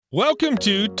Welcome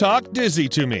to Talk Dizzy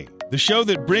to Me, the show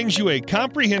that brings you a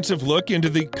comprehensive look into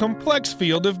the complex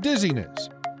field of dizziness.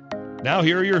 Now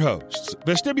here are your hosts,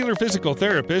 vestibular physical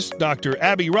therapist Dr.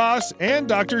 Abby Ross and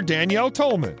Dr. Danielle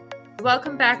Tolman.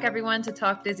 Welcome back, everyone, to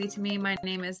Talk Dizzy to Me. My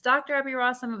name is Dr. Abby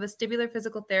Ross. I'm a vestibular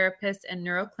physical therapist and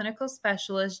neuroclinical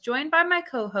specialist, joined by my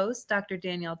co-host, Dr.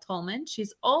 Danielle Tolman.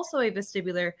 She's also a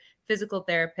vestibular physical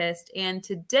therapist, and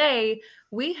today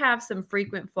we have some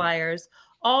frequent flyers.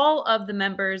 All of the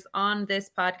members on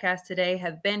this podcast today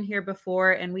have been here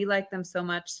before, and we like them so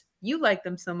much. You like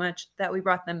them so much that we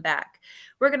brought them back.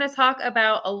 We're going to talk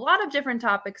about a lot of different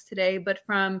topics today, but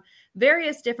from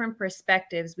various different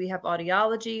perspectives. We have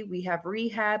audiology, we have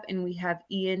rehab, and we have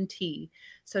ENT.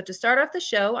 So to start off the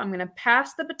show, I'm going to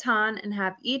pass the baton and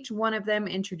have each one of them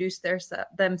introduce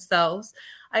themselves.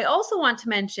 I also want to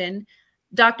mention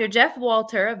Dr. Jeff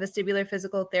Walter, a vestibular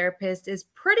physical therapist, is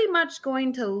pretty much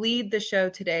going to lead the show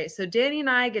today. So Danny and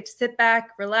I get to sit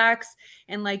back, relax,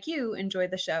 and like you, enjoy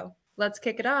the show. Let's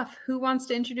kick it off. Who wants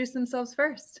to introduce themselves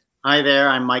first? Hi there,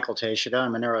 I'm Michael Teixeira.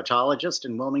 I'm a neurotologist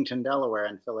in Wilmington, Delaware,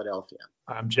 and Philadelphia.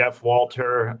 I'm Jeff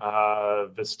Walter,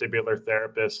 vestibular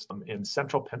therapist in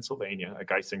central Pennsylvania at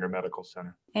Geisinger Medical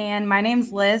Center. And my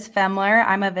name's Liz Femler.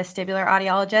 I'm a vestibular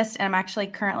audiologist, and I'm actually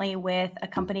currently with a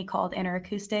company called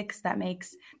InterAcoustics that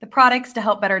makes the products to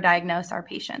help better diagnose our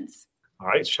patients. All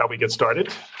right, shall we get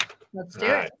started? Let's do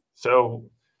it. So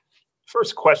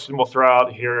first question we'll throw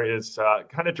out here is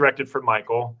kind of directed for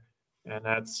Michael. And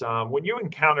that's when you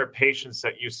encounter patients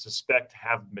that you suspect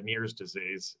have Meniere's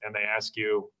disease and they ask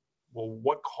you, well,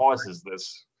 what causes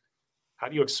this? How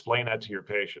do you explain that to your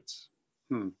patients?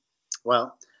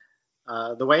 Well,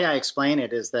 the way I explain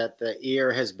it is that the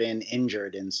ear has been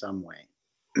injured in some way.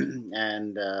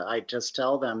 And I just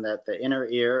tell them that the inner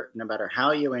ear, no matter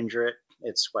how you injure it,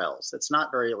 it swells. It's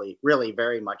not really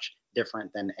very much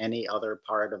different than any other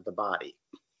part of the body.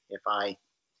 If I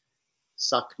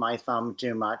suck my thumb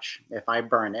too much, if I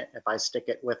burn it, if I stick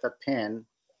it with a pin,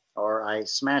 or I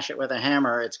smash it with a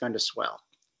hammer, it's going to swell.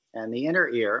 And the inner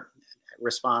ear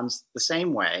responds the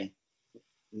same way,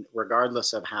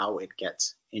 regardless of how it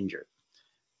gets injured.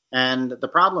 And the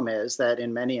problem is that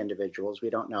in many individuals,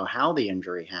 we don't know how the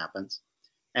injury happens,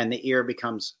 and the ear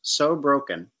becomes so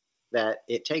broken that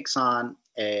it takes on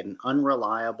an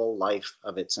unreliable life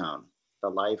of its own, the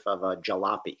life of a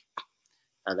jalopy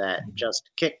that just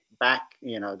back,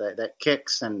 that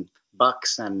kicks and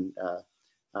bucks and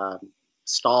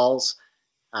stalls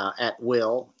at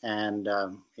will and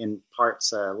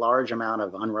imparts a large amount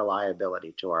of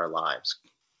unreliability to our lives.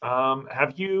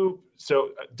 So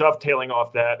dovetailing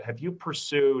off that, have you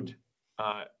pursued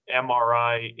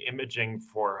MRI imaging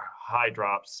for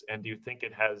hydrops, and do you think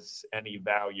it has any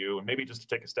value? And maybe just to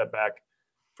take a step back,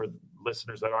 for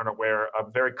listeners that aren't aware, a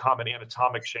very common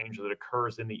anatomic change that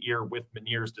occurs in the ear with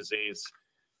Meniere's disease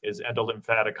is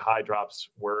endolymphatic hydrops,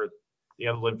 where the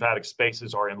endolymphatic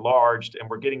spaces are enlarged, and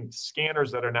we're getting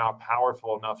scanners that are now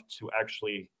powerful enough to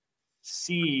actually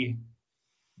see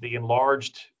the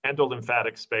enlarged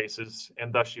endolymphatic spaces,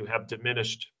 and thus you have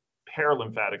diminished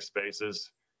paralymphatic spaces.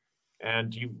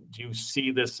 And do you see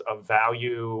this of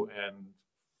value, and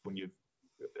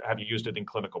have you used it in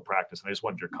clinical practice? And I just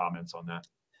wanted your comments on that.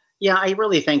 Yeah, I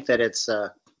really think that it's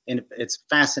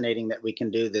fascinating that we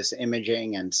can do this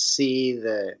imaging and see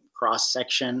the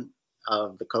cross-section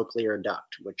of the cochlear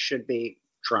duct, which should be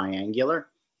triangular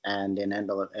and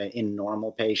in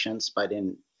normal patients, but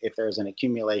if there's an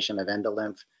accumulation of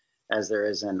endolymph, as there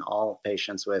is in all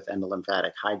patients with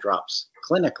endolymphatic hydrops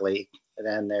clinically,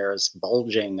 then there's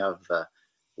bulging of the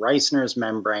Reissner's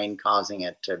membrane, causing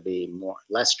it to be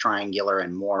less triangular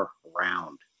and more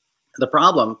round. The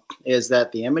problem is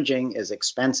that the imaging is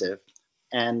expensive,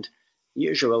 and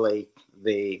usually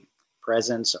the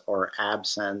presence or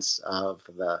absence of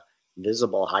the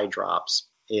visible hydrops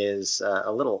is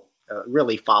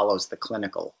really follows the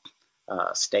clinical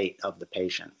state of the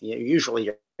patient. Usually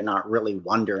you're not really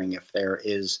wondering if there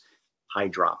is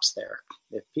hydrops there.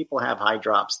 If people have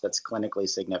hydrops that's clinically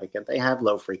significant, they have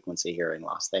low frequency hearing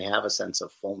loss. They have a sense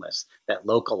of fullness that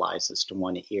localizes to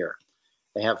one ear.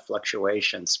 They have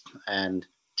fluctuations and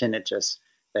tinnitus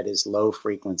that is low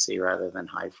frequency rather than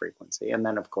high frequency. And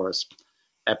then, of course,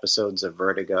 episodes of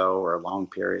vertigo or long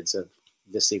periods of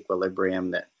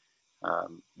disequilibrium that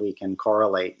we can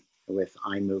correlate with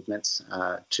eye movements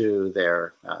to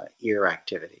their ear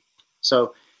activity.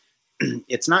 So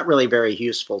it's not really very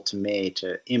useful to me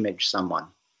to image someone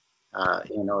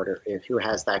who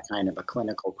has that kind of a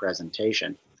clinical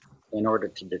presentation in order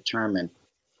to determine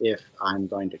if I'm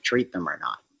going to treat them or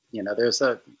not. There's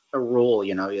a rule,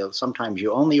 sometimes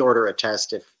you only order a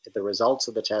test if the results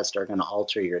of the test are going to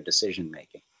alter your decision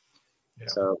making. Yeah.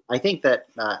 So I think that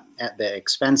at the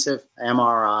expensive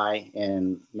MRI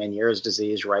in Meniere's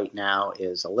disease right now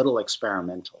is a little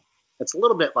experimental. It's a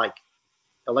little bit like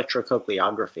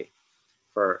electrocochleography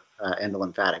for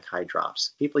endolymphatic high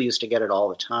drops. People used to get it all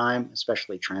the time,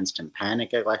 especially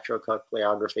transtympanic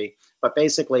electrocochleography. But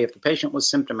basically, if the patient was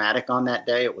symptomatic on that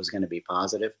day, it was going to be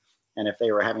positive. And if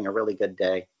they were having a really good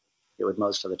day, it would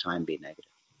most of the time be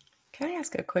negative. Can I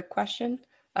ask a quick question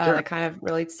Sure. that kind of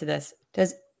relates to this?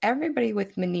 Does everybody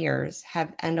with Meniere's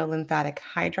have endolymphatic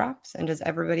high drops? And does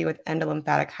everybody with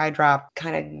endolymphatic high drop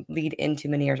kind of lead into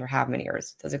Meniere's or have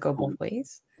Meniere's? Does it go both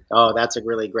ways? Oh, that's a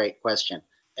really great question.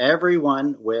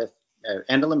 Everyone with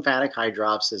endolymphatic high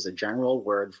drops is a general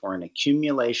word for an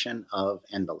accumulation of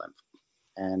endolymph.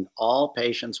 And all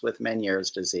patients with Meniere's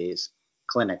disease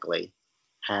clinically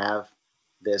have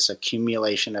this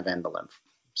accumulation of endolymph,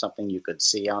 something you could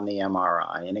see on the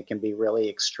MRI, and it can be really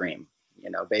extreme. You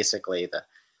know, basically the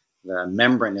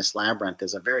membranous labyrinth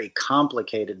is a very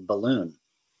complicated balloon.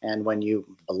 And when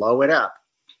you blow it up,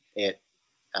 it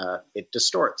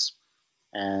distorts.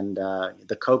 And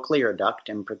the cochlear duct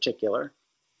in particular,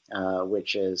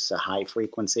 which is high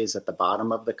frequencies at the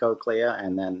bottom of the cochlea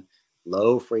and then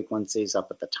low frequencies up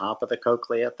at the top of the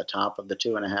cochlea, at the top of the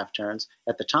 2.5 turns.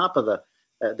 At the top of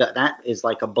that is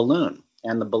like a balloon,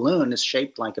 and the balloon is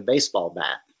shaped like a baseball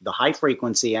bat. The high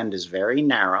frequency end is very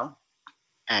narrow,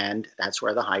 and that's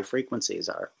where the high frequencies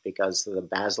are because the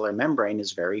basilar membrane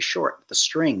is very short. The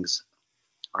strings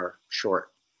are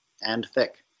short and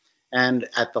thick. And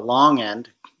at the long end,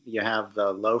 you have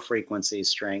the low frequency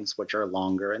strings, which are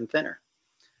longer and thinner.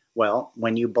 Well,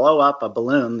 when you blow up a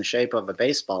balloon the shape of a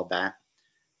baseball bat,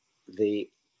 the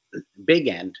big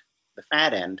end, the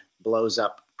fat end, blows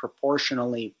up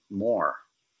proportionally more.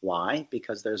 Why?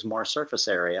 Because there's more surface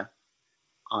area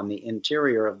on the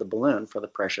interior of the balloon for the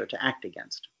pressure to act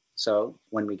against. So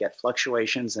when we get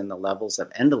fluctuations in the levels of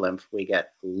endolymph, we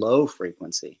get low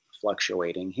frequency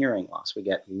fluctuating hearing loss. We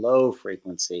get low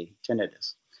frequency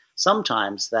tinnitus.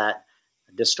 Sometimes that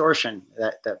distortion,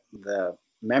 that the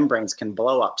membranes can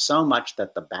blow up so much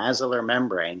that the basilar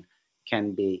membrane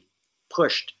can be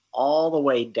pushed all the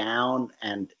way down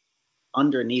and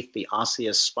underneath the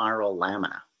osseous spiral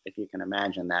lamina, if you can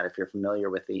imagine that, if you're familiar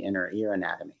with the inner ear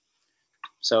anatomy.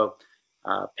 So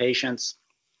patients,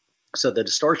 so the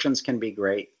distortions can be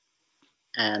great,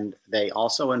 and they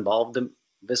also involve the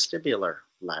vestibular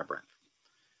labyrinth.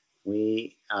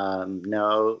 We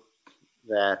know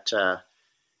that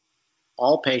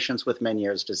all patients with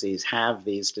Meniere's disease have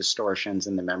these distortions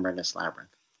in the membranous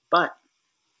labyrinth. But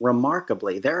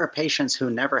remarkably, there are patients who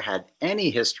never had any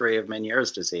history of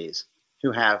Meniere's disease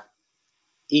who have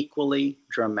equally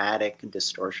dramatic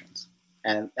distortions.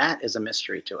 And that is a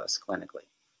mystery to us clinically.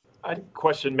 I had a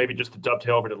question, maybe just to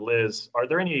dovetail over to Liz. Are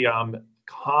there any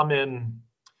common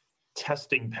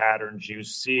testing patterns you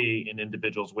see in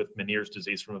individuals with Meniere's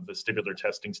disease from a vestibular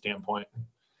testing standpoint?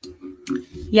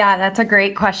 Yeah, that's a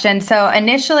great question. So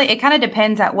initially, it kind of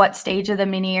depends at what stage of the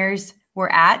Meniere's we're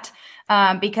at.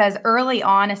 Because early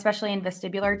on, especially in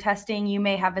vestibular testing, you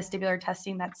may have vestibular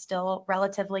testing that's still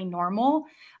relatively normal.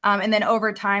 And then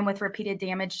over time, with repeated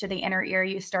damage to the inner ear,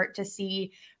 you start to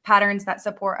see patterns that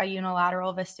support a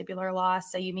unilateral vestibular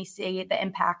loss. So you may see the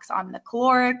impacts on the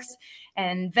calorics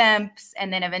and VEMPs,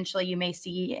 and then eventually you may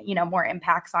see, more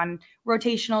impacts on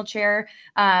rotational chair.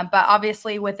 But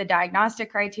obviously with the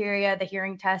diagnostic criteria, the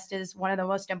hearing test is one of the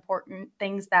most important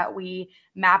things that we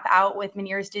map out with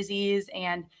Meniere's disease.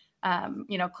 And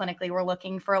clinically, we're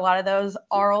looking for a lot of those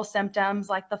aural symptoms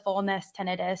like the fullness,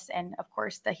 tinnitus, and of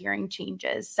course the hearing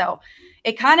changes. So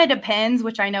it kind of depends,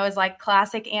 which I know is like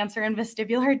classic answer in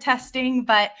vestibular testing,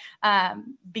 but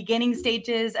beginning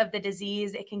stages of the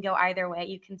disease, it can go either way.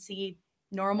 You can see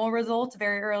normal results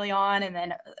very early on, and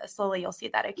then slowly you'll see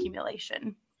that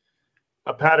accumulation.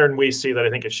 A pattern we see that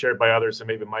I think is shared by others, and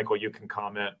maybe Michael, you can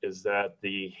comment, is that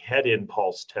the head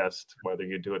impulse test, whether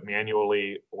you do it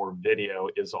manually or video,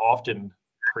 is often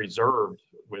preserved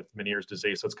with Meniere's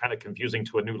disease. So it's kind of confusing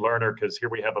to a new learner because here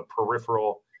we have a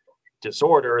peripheral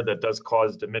disorder that does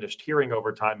cause diminished hearing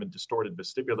over time and distorted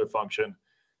vestibular function,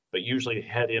 but usually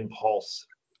head impulse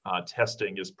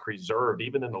testing is preserved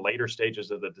even in the later stages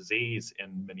of the disease in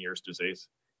Meniere's disease.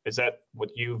 Is that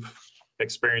what you've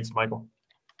experienced, Michael?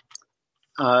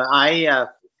 I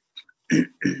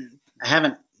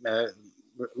haven't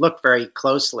looked very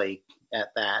closely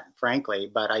at that, frankly,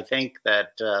 but I think that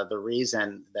the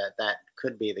reason that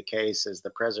could be the case is the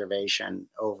preservation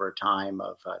over time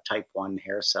of type 1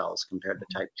 hair cells compared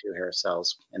to type 2 hair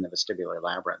cells in the vestibular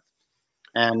labyrinth.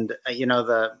 And,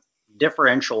 the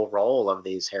differential role of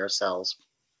these hair cells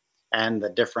and the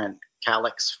different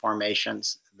calyx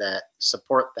formations that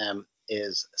support them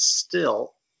is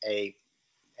still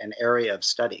an area of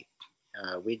study.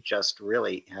 We just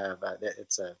really have,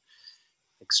 it's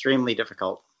extremely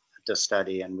difficult to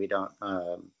study, and we don't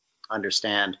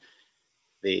understand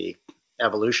the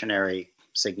evolutionary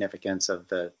significance of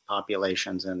the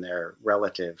populations and their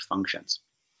relative functions.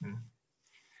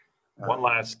 One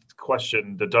last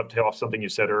question to dovetail off something you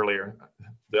said earlier.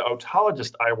 The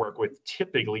otologist I work with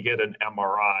typically get an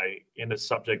MRI in a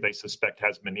subject they suspect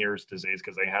has Meniere's disease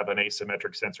because they have an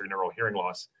asymmetric sensory neural hearing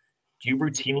loss. Do you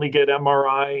routinely get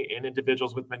MRI in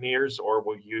individuals with Meniere's, or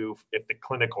will you, if the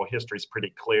clinical history is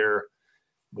pretty clear,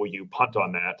 will you punt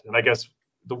on that? And I guess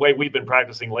the way we've been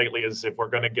practicing lately is if we're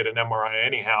going to get an MRI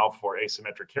anyhow for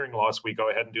asymmetric hearing loss, we go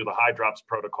ahead and do the high drops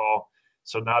protocol.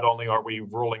 So not only are we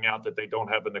ruling out that they don't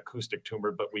have an acoustic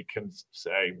tumor, but we can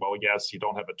say, well, yes, you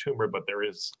don't have a tumor, but there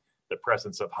is the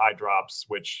presence of high drops,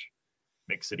 which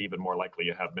makes it even more likely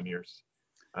you have Meniere's.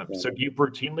 So do you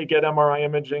routinely get MRI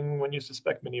imaging when you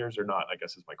suspect Meniere's or not, I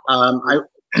guess is my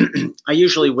question. I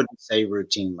usually wouldn't say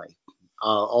routinely,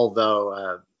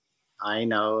 although I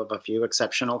know of a few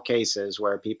exceptional cases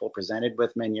where people presented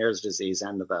with Meniere's disease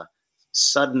and the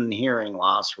sudden hearing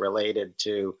loss related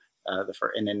to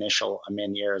for an initial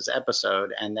Meniere's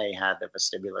episode, and they had the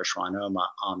vestibular schwannoma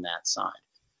on that side.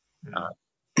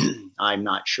 I'm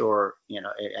not sure,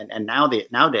 and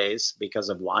nowadays, because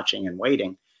of watching and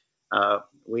waiting,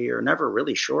 we are never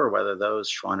really sure whether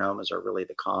those schwannomas are really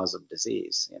the cause of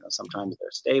disease. Sometimes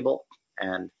they're stable,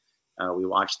 and we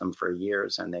watch them for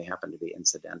years, and they happen to be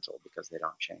incidental because they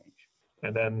don't change.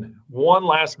 And then one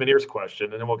last Meniere's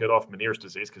question, and then we'll get off Meniere's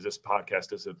disease because this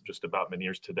podcast isn't just about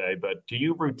Meniere's today. But do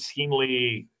you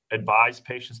routinely advise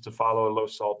patients to follow a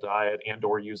low-salt diet and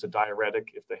or use a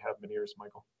diuretic if they have Meniere's,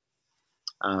 Michael?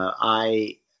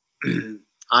 I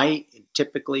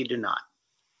typically do not.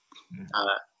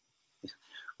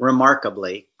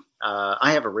 Remarkably,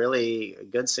 I have a really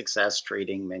good success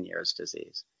treating Meniere's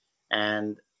disease.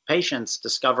 And patients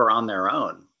discover on their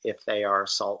own if they are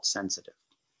salt sensitive.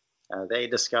 They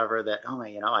discover that,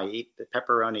 I eat the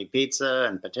pepperoni pizza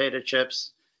and potato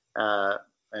chips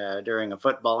during a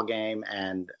football game,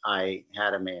 and I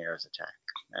had a Meniere's attack.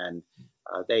 And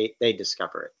they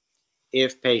discover it.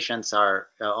 If patients are,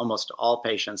 almost all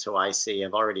patients who I see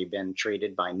have already been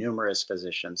treated by numerous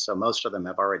physicians. So most of them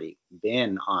have already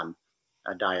been on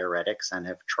diuretics and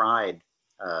have tried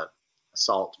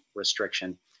salt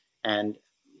restriction. And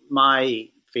my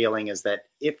feeling is that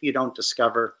if you don't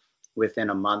discover within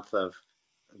a month of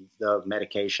the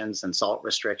medications and salt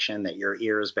restriction that your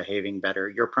ear is behaving better,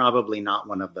 you're probably not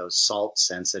one of those salt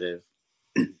sensitive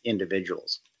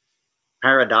individuals.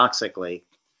 Paradoxically,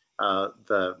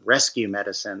 the rescue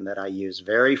medicine that I use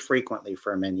very frequently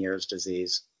for Meniere's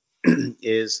disease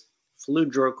is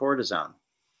fludrocortisone.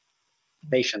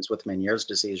 Patients with Meniere's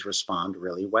disease respond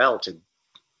really well to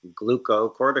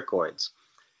glucocorticoids,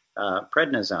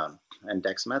 prednisone and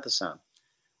dexamethasone.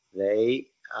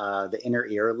 The inner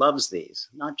ear loves these,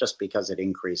 not just because it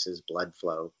increases blood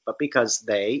flow, but because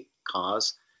they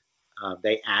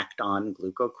act on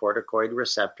glucocorticoid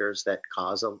receptors that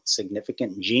cause a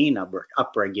significant gene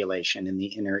upregulation in the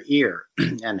inner ear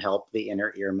and help the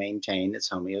inner ear maintain its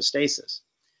homeostasis.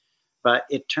 But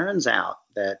it turns out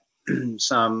that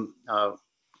some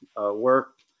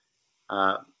work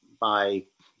at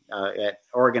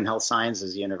Oregon Health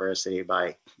Sciences University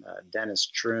by Dennis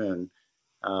Troon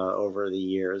over the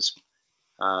years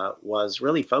was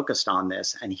really focused on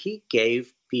this, and he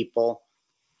gave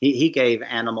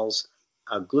animals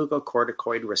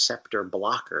glucocorticoid receptor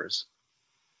blockers,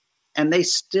 and they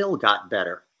still got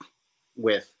better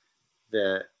with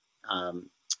the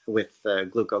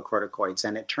glucocorticoids.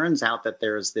 And it turns out that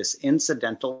there is this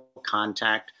incidental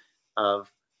contact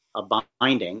of a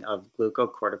binding of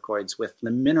glucocorticoids with the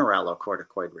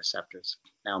mineralocorticoid receptors.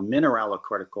 Now,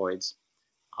 mineralocorticoids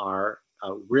are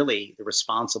really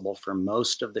responsible for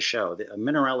most of the show. The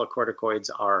mineralocorticoids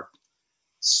are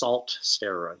salt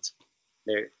steroids.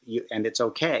 And it's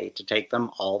okay to take them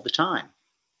all the time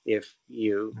if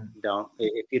you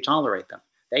tolerate them.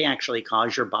 They actually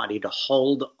cause your body to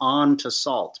hold on to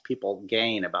salt. People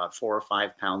gain about 4 or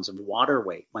 5 pounds of water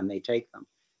weight when they take them.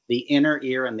 The inner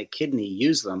ear and the kidney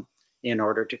use them in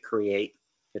order to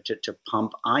to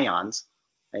pump ions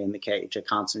to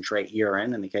concentrate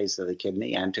urine in the case of the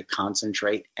kidney, and to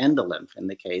concentrate endolymph in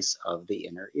the case of the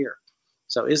inner ear.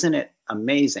 So isn't it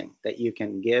amazing that you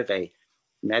can give a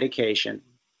medication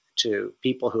to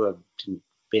people who have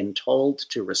been told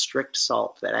to restrict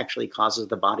salt that actually causes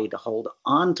the body to hold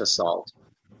on to salt,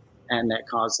 and that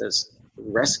causes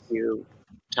rescue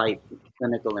type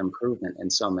clinical improvement in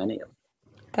so many of them?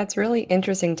 That's really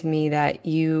interesting to me that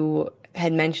you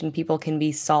had mentioned people can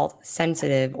be salt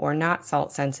sensitive or not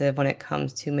salt sensitive when it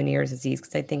comes to Meniere's disease.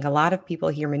 Because I think a lot of people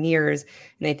hear Meniere's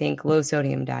and they think low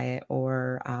sodium diet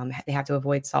or they have to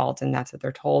avoid salt, and that's what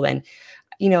they're told. And,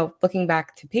 looking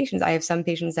back to patients, I have some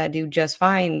patients that do just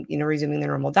fine, resuming their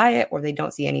normal diet, or they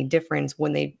don't see any difference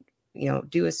when they,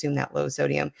 do assume that low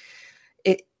sodium.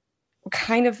 It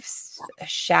kind of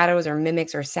shadows or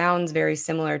mimics or sounds very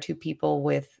similar to people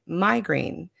with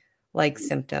migraine-like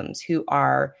symptoms who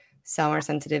are some are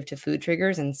sensitive to food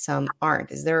triggers and some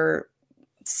aren't. Is there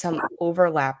some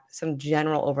overlap, some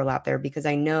general overlap there? Because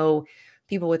I know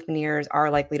people with Meniere's are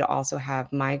likely to also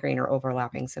have migraine or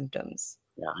overlapping symptoms.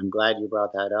 Yeah, I'm glad you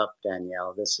brought that up,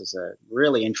 Danielle. This is a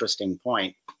really interesting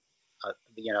point.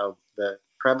 The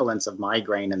prevalence of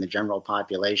migraine in the general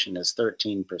population is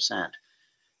 13%.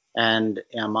 And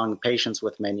among patients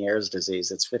with Meniere's disease,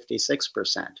 it's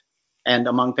 56%. And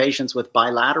among patients with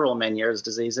bilateral Meniere's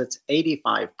disease, it's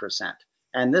 85%.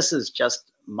 And this is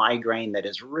just migraine that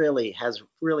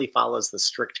really follows the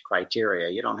strict criteria.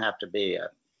 You don't have to be a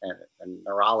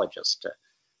neurologist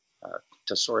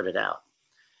to sort it out.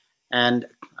 And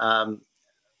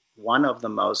one of the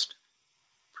most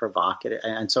provocative,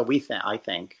 and so I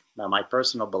think my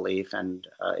personal belief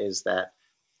is that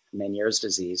Meniere's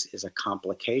disease is a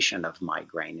complication of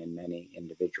migraine in many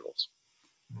individuals.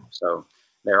 So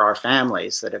there are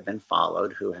families that have been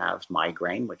followed who have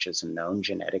migraine, which is a known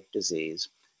genetic disease.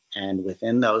 And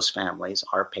within those families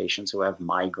are patients who have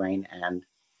migraine and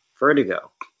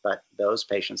vertigo. But those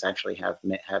patients actually have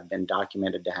been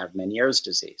documented to have Meniere's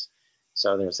disease.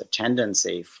 So there's a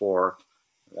tendency for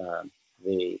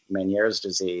the Meniere's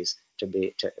disease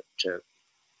to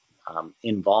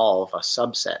involve a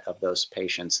subset of those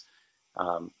patients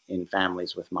in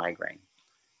families with migraine.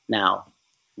 Now,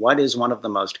 what is one of the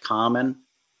most common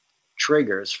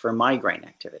triggers for migraine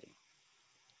activity?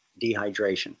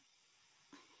 Dehydration.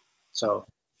 So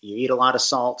you eat a lot of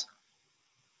salt,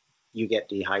 you get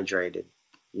dehydrated,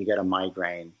 you get a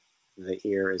migraine. The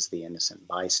ear is the innocent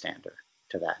bystander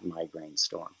to that migraine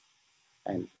storm.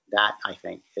 And that, I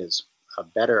think, is a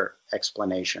better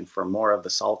explanation for more of the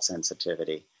salt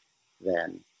sensitivity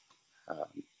than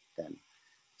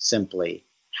simply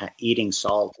eating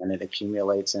salt and it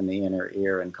accumulates in the inner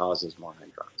ear and causes more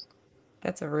hydrops.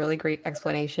 That's a really great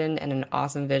explanation and an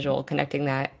awesome visual connecting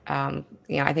that,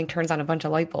 I think turns on a bunch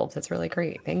of light bulbs. That's really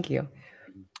great. Thank you.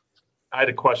 I had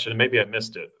a question. Maybe I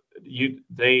missed it.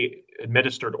 They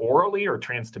administered orally or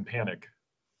transtympanic?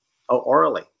 Oh,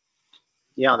 orally.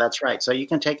 Yeah, that's right. So you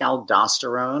can take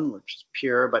aldosterone, which is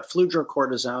pure, but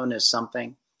fludrocortisone is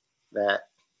something that,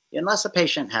 unless a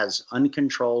patient has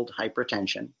uncontrolled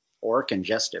hypertension or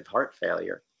congestive heart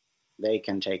failure, they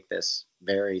can take this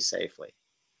very safely.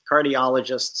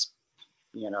 Cardiologists,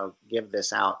 give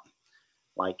this out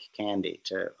like candy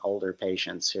to older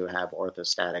patients who have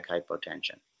orthostatic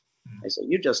hypotension. They say,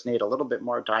 you just need a little bit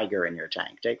more Tiger in your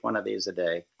tank. Take one of these a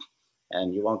day,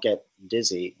 and you won't get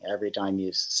dizzy every time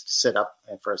you sit up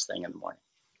first thing in the morning.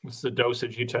 What's the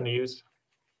dosage you tend to use?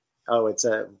 Oh, it's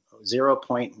a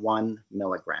 0.1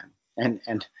 milligram.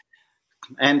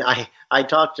 And I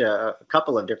talked to a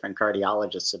couple of different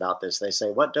cardiologists about this. They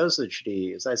say, what dosage do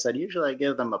you use? I said, usually I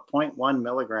give them a 0.1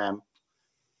 milligram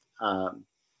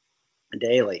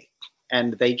daily.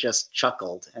 And they just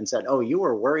chuckled and said, oh, you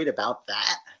were worried about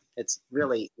that? It's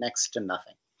really next to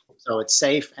nothing. So it's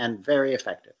safe and very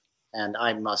effective. And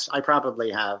I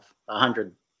probably have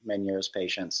 100 Meniere's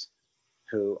patients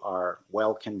who are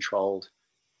well controlled.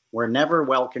 Were never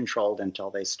well controlled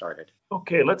until they started.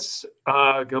 Okay, let's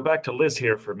go back to Liz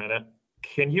here for a minute.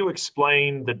 Can you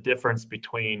explain the difference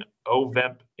between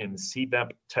OVEMP and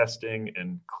CVEMP testing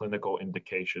and clinical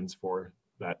indications for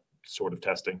that sort of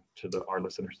testing to our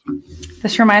listeners?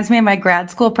 This reminds me of my grad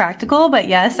school practical, but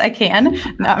yes, I can.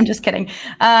 No, I'm just kidding.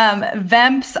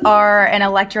 VEMPs are an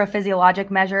electrophysiologic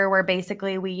measure where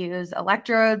basically we use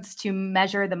electrodes to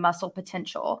measure the muscle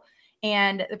potential.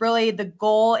 And really the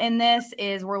goal in this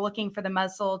is we're looking for the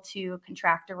muscle to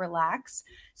contract or relax.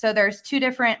 So there's two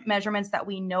different measurements that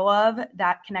we know of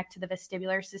that connect to the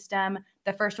vestibular system.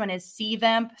 The first one is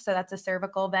CVEMP. So that's a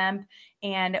cervical VEMP.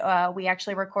 And we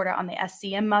actually record it on the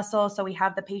SCM muscle. So we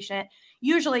have the patient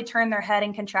usually turn their head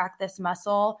and contract this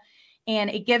muscle.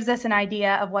 And it gives us an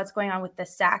idea of what's going on with the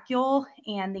saccule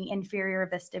and the inferior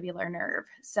vestibular nerve.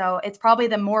 So it's probably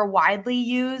the more widely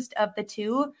used of the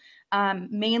two.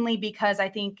 Mainly because I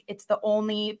think it's the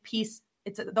only piece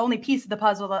of the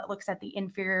puzzle that looks at the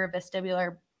inferior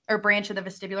vestibular or branch of the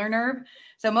vestibular nerve.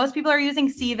 So most people are using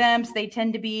CVEMPs. They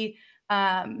tend to be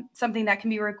something that can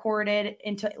be recorded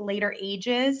into later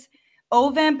ages.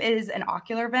 OVEMP is an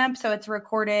ocular vamp, so it's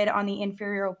recorded on the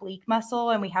inferior oblique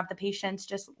muscle, and we have the patients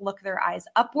just look their eyes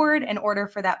upward in order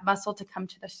for that muscle to come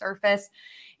to the surface.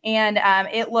 And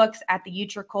it looks at the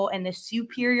utricle and the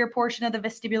superior portion of the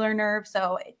vestibular nerve,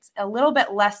 so it's a little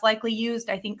bit less likely used,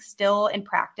 I think, still in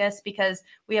practice, because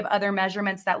we have other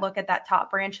measurements that look at that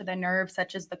top branch of the nerve,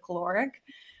 such as the caloric.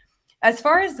 As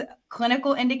far as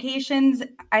clinical indications,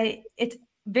 it's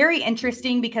very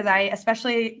interesting because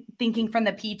especially thinking from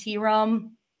the PT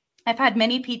realm, I've had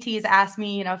many PTs ask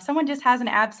me, if someone just has an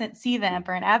absent C-vamp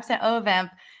or an absent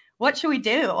O-vamp, what should we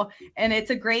do? And it's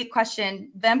a great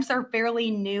question. VEMPs are fairly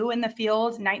new in the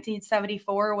field.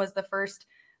 1974 was the first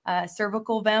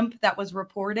cervical VEMP that was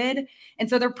reported. And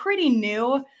so they're pretty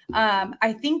new.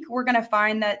 I think we're going to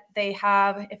find that they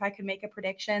have, if I could make a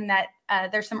prediction, that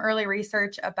there's some early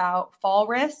research about fall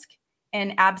risk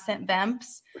in absent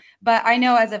VEMPs. But I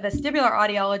know as a vestibular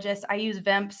audiologist, I use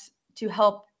VEMPs to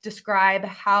help describe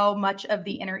how much of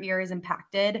the inner ear is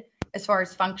impacted as far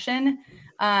as function.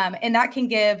 And that can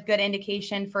give good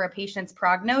indication for a patient's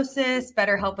prognosis,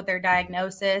 better help with their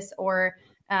diagnosis, or,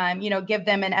 give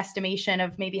them an estimation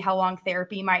of maybe how long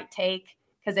therapy might take.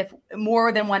 Because if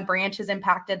more than one branch is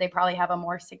impacted, they probably have a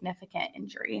more significant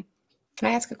injury. Can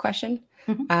I ask a question?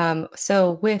 Mm-hmm.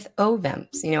 So with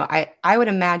OVEMPs, I would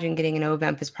imagine getting an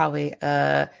OVEMP is probably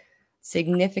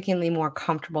significantly more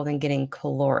comfortable than getting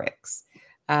calorics.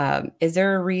 Is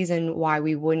there a reason why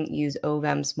we wouldn't use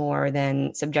OVEMPs more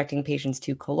than subjecting patients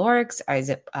to calorics? Or is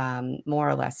it more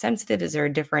or less sensitive? Is there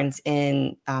a difference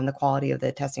in the quality of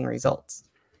the testing results?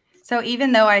 So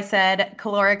even though I said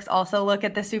calorics also look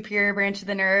at the superior branch of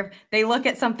the nerve, they look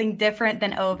at something different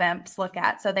than OVEMPs look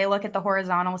at. So they look at the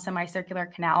horizontal semicircular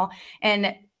canal.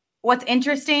 And what's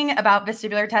interesting about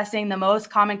vestibular testing, the most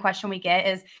common question we get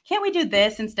is, can't we do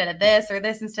this instead of this or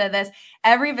this instead of this?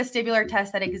 Every vestibular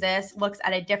test that exists looks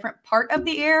at a different part of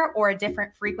the ear or a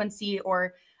different frequency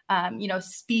or,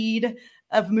 speed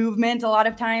of movement a lot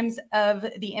of times of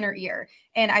the inner ear.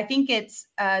 And I think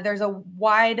there's a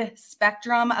wide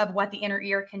spectrum of what the inner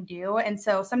ear can do. And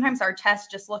so sometimes our tests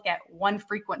just look at one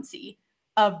frequency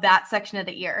of that section of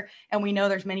the ear. And we know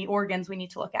there's many organs we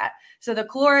need to look at. So the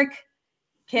caloric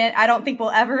I don't think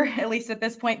will ever, at least at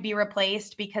this point, be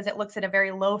replaced because it looks at a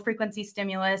very low frequency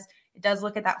stimulus. It does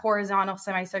look at that horizontal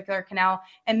semicircular canal.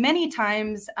 And many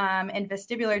times in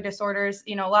vestibular disorders,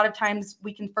 a lot of times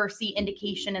we can first see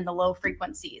indication in the low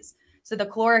frequencies. So the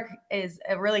caloric is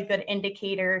a really good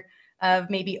indicator of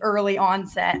maybe early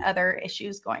onset other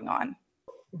issues going on.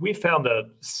 We found that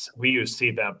we use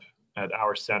C-vamp at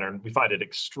our center, and we find it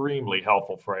extremely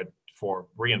helpful for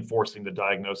reinforcing the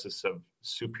diagnosis of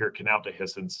superior canal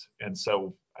dehiscence. And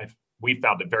so we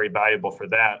found it very valuable for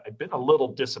that. I've been a little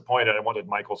disappointed. I wanted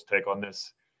Michael's take on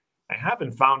this. I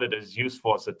haven't found it as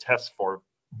useful as a test for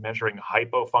measuring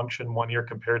hypofunction one ear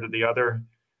compared to the other.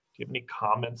 Do you have any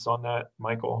comments on that,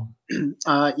 Michael?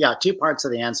 Yeah, two parts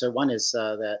of the answer. One is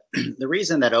that the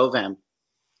reason that OVEMP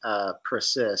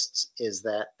persists is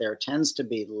that there tends to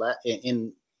be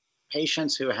in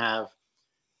patients who have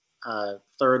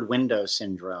third window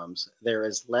syndromes, there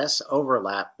is less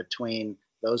overlap between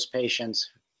those patients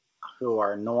who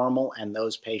are normal and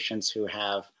those patients who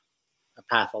have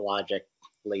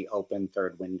pathologically open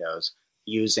third windows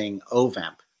using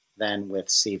OVEMP than with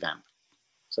C-vamp.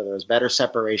 So there's better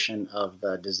separation of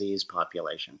the disease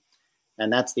population.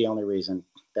 And that's the only reason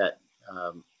that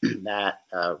that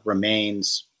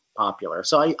remains popular.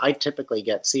 So I typically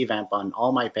get C-vamp on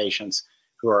all my patients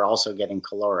who are also getting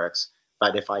calorics.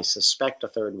 But if I suspect a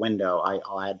third window,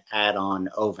 I'll add on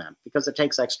OVEMP because it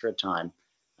takes extra time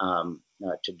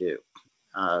to do.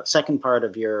 Second part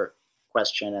of your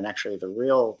question, and actually the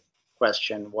real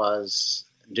question was,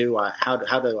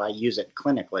 how do I use it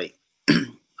clinically?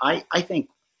 I think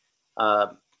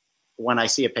when I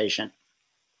see a patient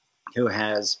who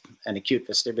has an acute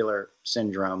vestibular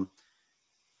syndrome,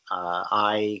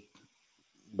 I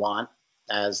want,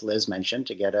 as Liz mentioned,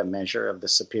 to get a measure of the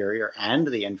superior and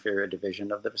the inferior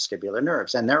division of the vestibular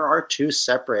nerves. And there are two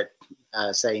separate,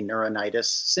 say, neuronitis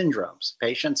syndromes.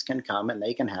 Patients can come and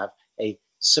they can have a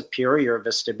superior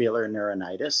vestibular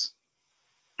neuronitis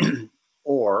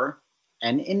or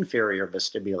an inferior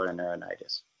vestibular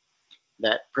neuronitis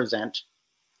that present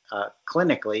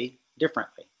clinically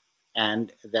differently.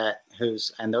 And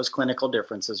those clinical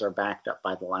differences are backed up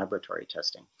by the laboratory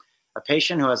testing. A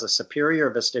patient who has a superior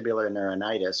vestibular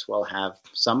neuronitis will have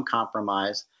some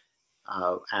compromise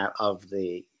of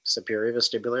the superior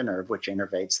vestibular nerve, which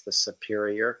innervates the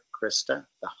superior crista,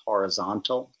 the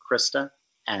horizontal crista,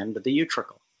 and the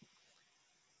utricle.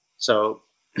 So,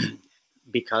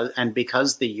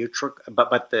 because the utricle,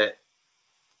 but the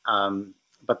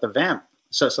the vamp,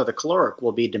 so the caloric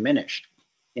will be diminished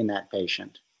in that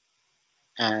patient,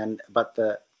 but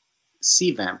the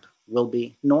C-vamp will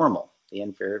be normal, the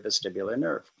inferior vestibular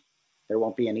nerve. There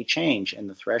won't be any change in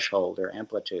the threshold or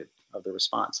amplitude of the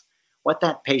response. What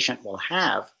that patient will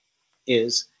have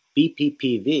is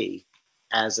BPPV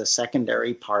as a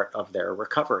secondary part of their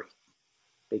recovery,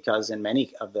 because in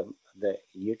many of them, the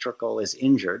utricle is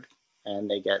injured and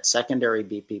they get secondary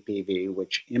BPPV,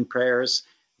 which impairs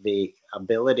the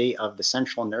ability of the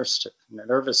central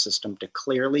nervous system to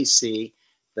clearly see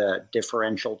the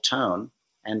differential tone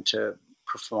and to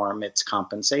perform its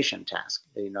compensation task.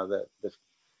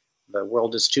 The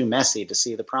world is too messy to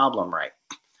see the problem right.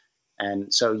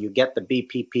 And so you get the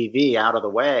BPPV out of the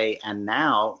way, and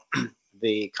now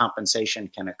the compensation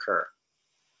can occur,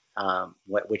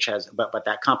 but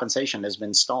that compensation has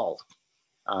been stalled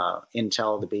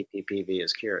until the BPPV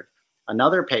is cured.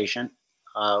 Another patient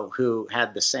who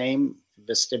had the same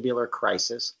vestibular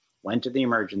crisis, went to the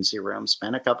emergency room,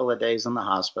 spent a couple of days in the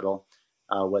hospital,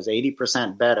 was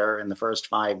 80% better in the first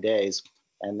 5 days,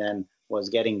 and then was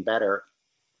getting better,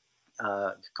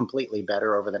 completely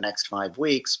better over the next 5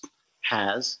 weeks,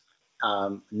 has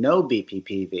no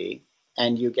BPPV,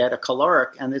 and you get a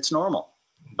caloric and it's normal,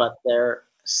 but their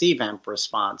C-vamp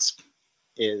response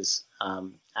is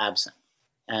absent.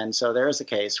 And so there is a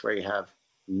case where you have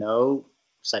no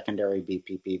secondary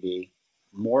BPPV,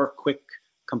 more quick,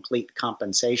 complete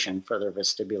compensation for their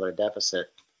vestibular deficit,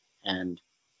 and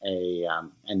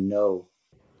no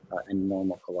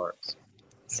normal calorics.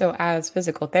 So as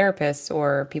physical therapists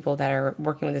or people that are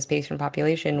working with this patient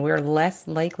population, we're less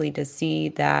likely to see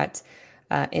that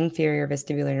inferior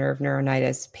vestibular nerve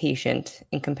neuronitis patient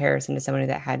in comparison to somebody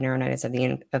that had neuronitis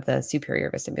of the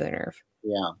superior vestibular nerve.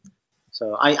 Yeah.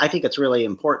 So I think it's really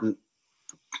important.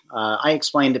 I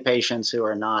explain to patients who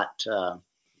are not,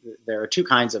 there are two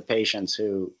kinds of patients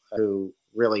who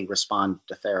really respond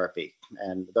to therapy.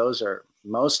 And those are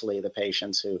mostly the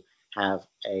patients who have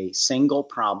a single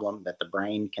problem that the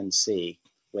brain can see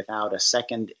without a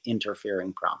second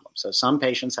interfering problem. So some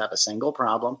patients have a single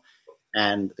problem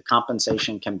and the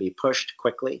compensation can be pushed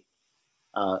quickly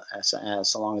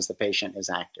as long as the patient is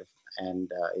active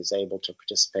and is able to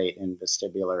participate in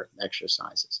vestibular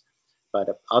exercises. But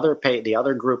the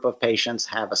other group of patients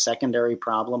have a secondary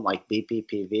problem like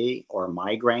BPPV or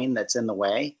migraine that's in the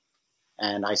way.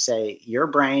 And I say, your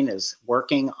brain is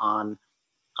working on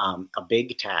a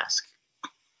big task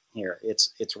here.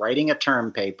 It's writing a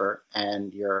term paper,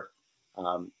 and your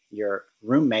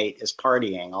roommate is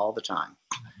partying all the time.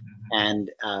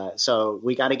 And so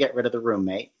we got to get rid of the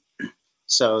roommate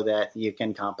so that you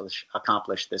can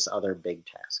accomplish this other big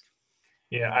task.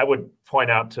 Yeah, I would point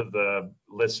out to the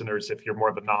listeners, if you're more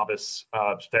of a novice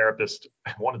therapist,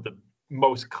 one of the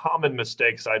most common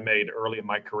mistakes I made early in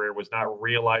my career was not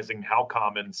realizing how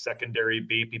common secondary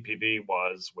BPPV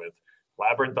was with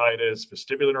labyrinthitis,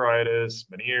 vestibular neuritis,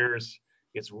 Meniere's.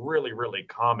 It's really, really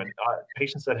common.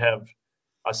 Patients that have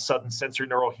a sudden sensory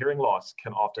neural hearing loss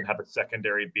can often have a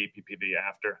secondary BPPV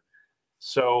after.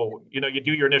 So, you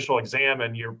do your initial exam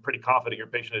and you're pretty confident your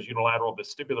patient has unilateral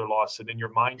vestibular loss. And in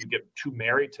your mind, you get too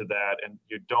married to that. And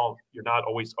you're not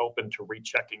always open to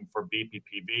rechecking for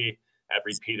BPPV at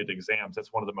repeated exams.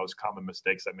 That's one of the most common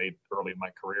mistakes I made early in my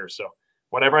career. So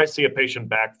whenever I see a patient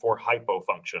back for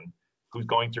hypofunction who's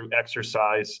going through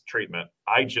exercise treatment,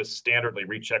 I just standardly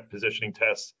recheck positioning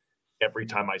tests every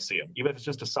time I see them, even if it's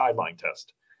just a sideline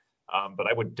test. But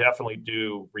I would definitely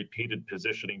do repeated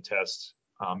positioning tests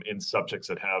in subjects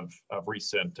that have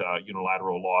recent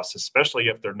unilateral loss, especially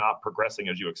if they're not progressing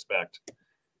as you expect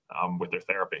with their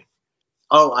therapy.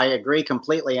 Oh, I agree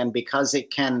completely. And because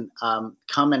it can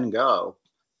come and go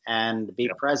and be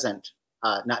present,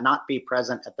 not be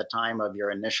present at the time of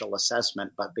your initial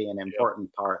assessment, but be an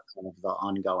important part of the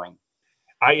ongoing.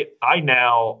 I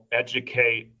now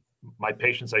educate my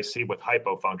patients I see with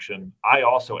hypofunction. I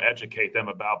also educate them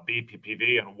about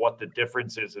BPPV and what the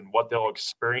difference is and what they'll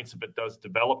experience if it does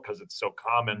develop, because it's so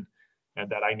common, and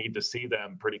that I need to see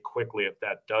them pretty quickly if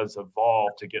that does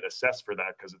evolve to get assessed for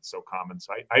that, because it's so common.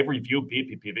 So I review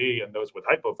BPPV and those with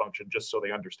hypofunction just so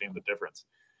they understand the difference.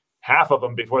 Half of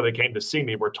them, before they came to see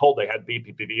me, were told they had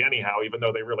BPPV anyhow, even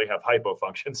though they really have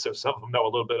hypofunction. So some of them know a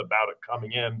little bit about it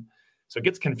coming in. So it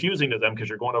gets confusing to them because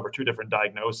you're going over two different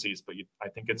diagnoses, but I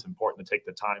think it's important to take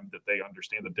the time that they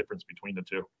understand the difference between the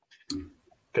two,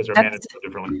 because they're managed so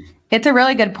differently. It's a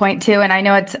really good point too. And I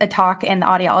know it's a talk in the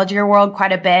audiology world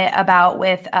quite a bit about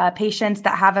with patients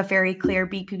that have a very clear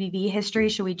BPPV history.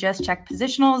 Should we just check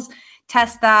positionals,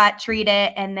 test that, treat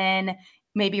it, and then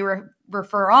maybe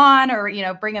refer on or,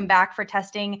 bring them back for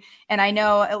testing. And I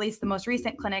know at least the most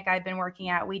recent clinic I've been working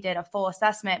at, we did a full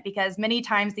assessment because many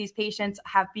times these patients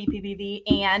have BPPV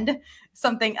and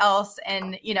something else.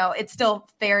 And, it's still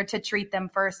fair to treat them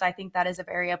first. I think that is a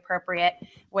very appropriate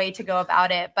way to go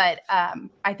about it. But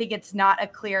I think it's not a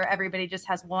clear, everybody just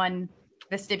has one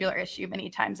vestibular issue. Many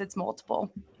times it's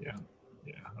multiple. Yeah,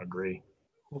 agree.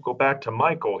 We'll go back to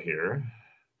Michael here.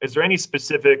 Is there any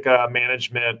specific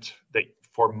management that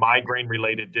for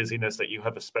migraine-related dizziness that you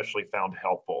have especially found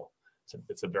helpful?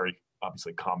 It's a very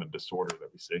obviously common disorder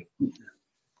that we see.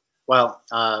 Well,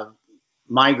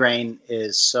 migraine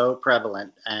is so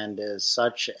prevalent and is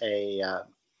such a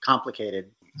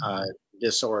complicated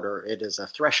disorder. It is a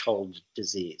threshold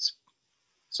disease.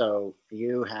 So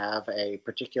you have a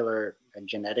particular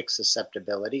genetic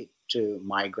susceptibility to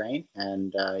migraine,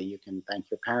 and you can thank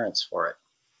your parents for it.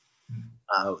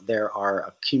 There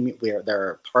are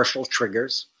partial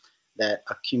triggers that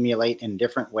accumulate in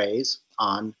different ways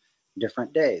on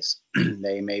different days.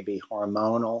 They may be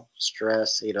hormonal,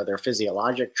 stress, they're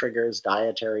physiologic triggers,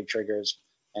 dietary triggers,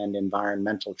 and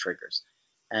environmental triggers.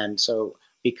 And so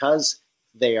because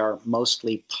they are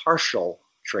mostly partial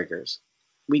triggers,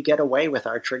 we get away with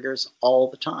our triggers all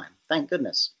the time. Thank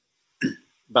goodness.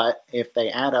 But if they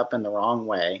add up in the wrong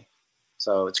way,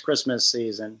 so it's Christmas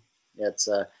season, it's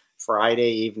a Friday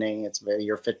evening,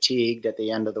 you're fatigued at the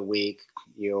end of the week,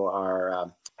 you are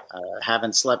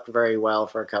haven't slept very well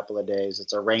for a couple of days,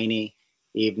 it's a rainy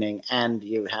evening, and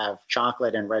you have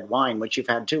chocolate and red wine, which you've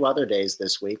had 2 other days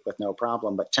this week with no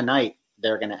problem, but tonight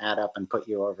they're going to add up and put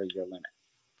you over your limit.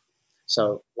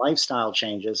 So lifestyle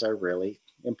changes are really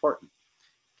important.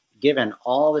 Given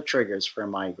all the triggers for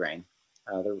migraine,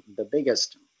 the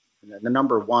biggest, the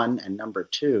number 1 and number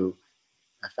 2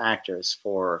 factors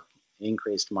for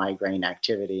increased migraine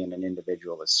activity in an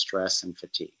individual is stress and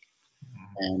fatigue.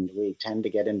 And we tend to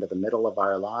get into the middle of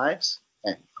our lives,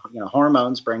 and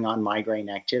hormones bring on migraine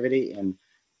activity in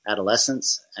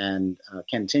adolescence and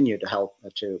continue to help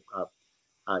to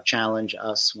challenge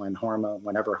us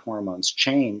whenever hormones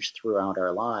change throughout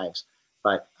our lives.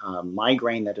 But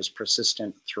migraine that is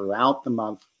persistent throughout the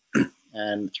month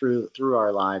and through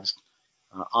our lives,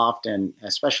 often,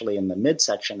 especially in the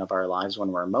midsection of our lives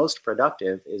when we're most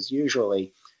productive, is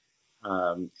usually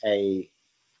a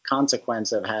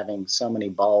consequence of having so many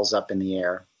balls up in the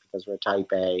air because we're type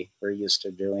A, we're used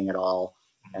to doing it all.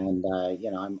 And,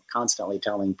 I'm constantly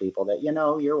telling people that,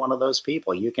 you're one of those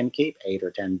people. You can keep 8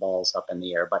 or 10 balls up in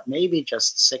the air, but maybe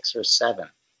just 6 or 7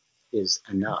 is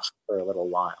enough for a little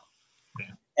while.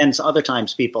 Yeah. And so other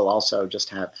times people also just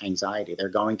have anxiety. They're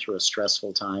going through a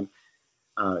stressful time.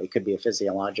 It could be a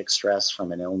physiologic stress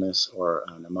from an illness or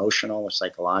an emotional or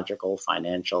psychological,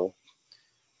 financial.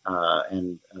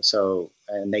 And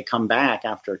they come back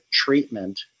after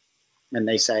treatment and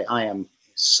they say, I am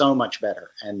so much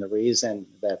better. And the reason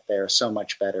that they're so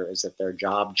much better is that their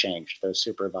job changed, their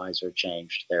supervisor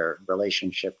changed, their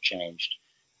relationship changed.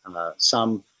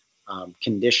 Some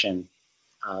condition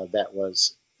that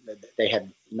they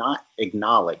had not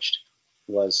acknowledged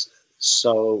was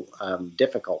so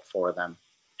difficult for them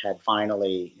had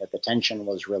finally, the tension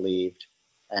was relieved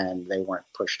and they weren't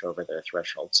pushed over their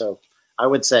threshold. So I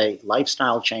would say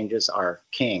lifestyle changes are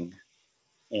king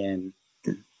in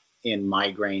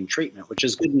migraine treatment, which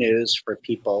is good news for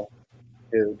people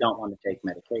who don't want to take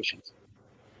medications.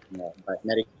 But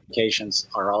medications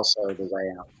are also the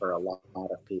way out for a lot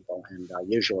of people. And I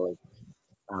usually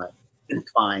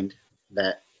find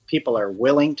that people are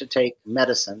willing to take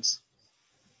medicines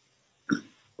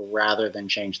rather than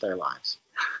change their lives,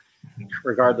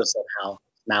 regardless of how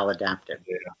maladaptive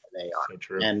they are. So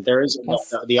true. And there is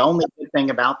the only good thing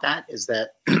about that is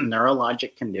that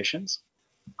neurologic conditions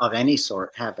of any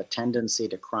sort have a tendency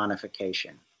to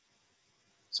chronification.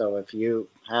 So if you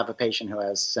have a patient who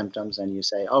has symptoms and you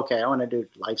say, okay, I want to do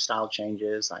lifestyle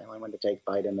changes, I only want to take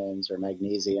vitamins or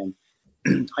magnesium,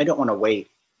 I don't want to wait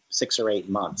 6 or 8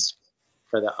 months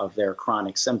of their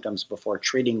chronic symptoms before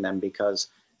treating them, because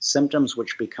symptoms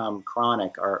which become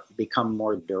chronic become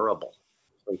more durable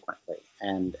frequently,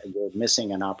 and you're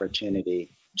missing an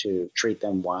opportunity to treat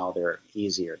them while they're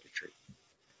easier to treat.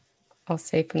 I'll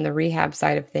say from the rehab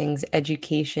side of things,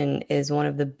 education is one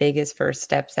of the biggest first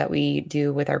steps that we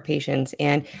do with our patients.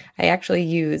 And I actually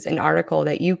use an article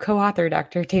that you co-authored,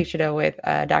 Dr. Teixeira, with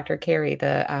Dr. Carey,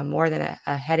 the More Than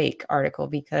a Headache article,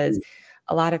 because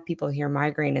a lot of people hear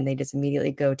migraine and they just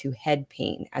immediately go to head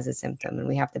pain as a symptom. And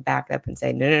we have to back up and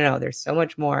say, no, there's so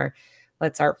much more.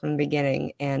 Let's start from the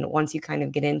beginning. And once you kind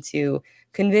of get into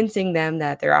convincing them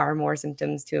that there are more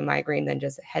symptoms to a migraine than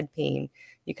just head pain,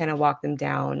 you kind of walk them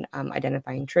down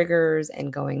identifying triggers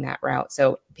and going that route.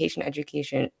 So patient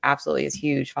education absolutely is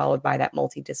huge, followed by that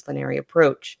multidisciplinary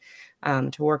approach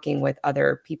to working with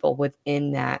other people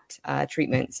within that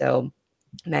treatment. So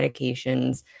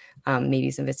medications,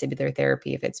 maybe some vestibular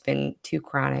therapy if it's been too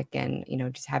chronic, and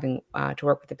just having to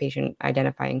work with the patient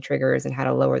identifying triggers and how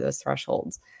to lower those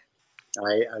thresholds.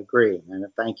 I agree, and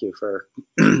thank you for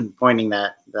pointing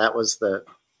that. That was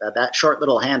that short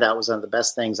little handout was one of the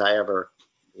best things I ever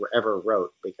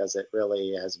wrote, because it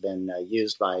really has been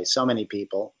used by so many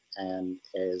people and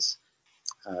is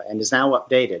now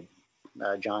updated.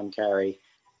 John Carey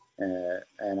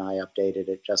and I updated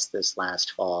it just this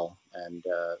last fall, and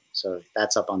so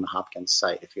that's up on the Hopkins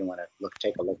site if you want to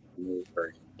take a look at the new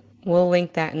version. We'll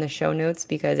link that in the show notes,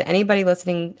 because anybody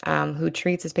listening who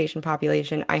treats this patient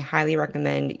population, I highly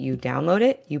recommend you download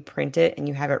it, you print it, and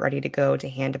you have it ready to go to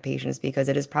hand to patients, because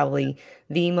it is probably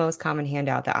the most common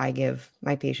handout that I give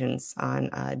my patients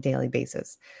on a daily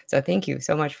basis. So thank you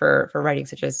so much for writing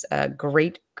such a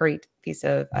great piece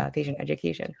of patient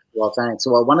education. Well, thanks.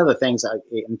 Well, one of the things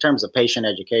in terms of patient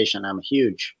education, I'm a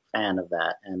huge fan of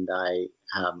that. And I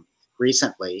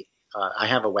recently, I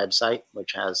have a website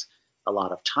which has a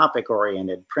lot of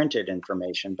topic-oriented printed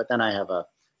information, but then I have a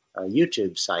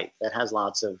YouTube site that has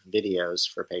lots of videos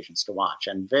for patients to watch,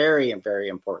 and very, very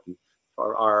important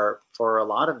for a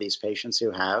lot of these patients who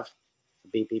have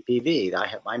BPPV.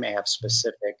 I may have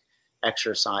specific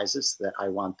exercises that I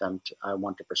want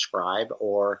to prescribe,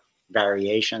 or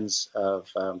variations of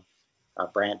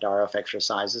Brandt-Daroff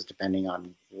exercises, depending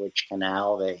on which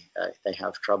canal they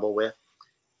have trouble with,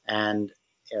 and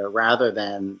rather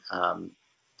than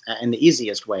and the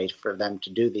easiest way for them to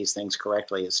do these things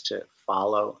correctly is to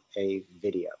follow a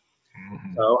video.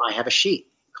 Mm-hmm. So I have a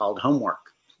sheet called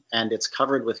Homework, and it's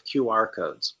covered with QR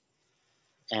codes.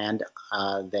 And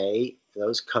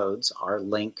those codes are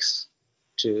links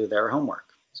to their homework.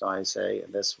 So I say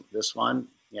this one,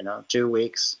 2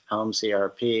 weeks home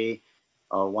CRP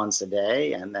once a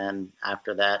day, and then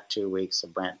after that 2 weeks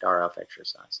of Brandt-Daroff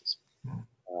exercises.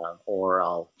 Or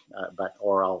I'll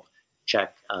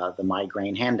check the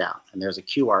migraine handout, and there's a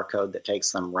QR code that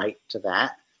takes them right to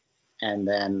that. And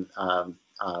then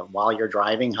while you're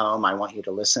driving home, I want you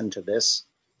to listen to this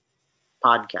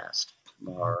podcast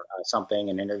or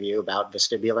an interview about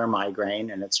vestibular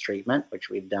migraine and its treatment, which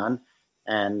we've done.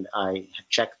 And I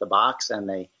check the box, and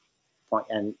they point,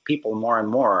 and people more and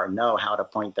more know how to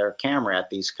point their camera at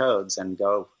these codes and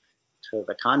go to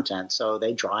the content. So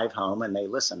they drive home and they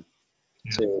listen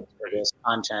to this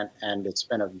content, and it's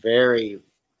been a very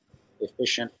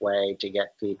efficient way to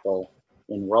get people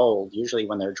enrolled. Usually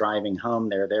when they're driving home,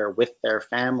 they're there with their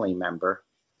family member,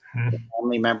 the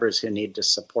family members who need to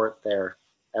support their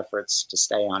efforts to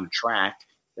stay on track,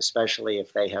 especially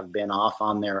if they have been off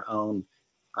on their own,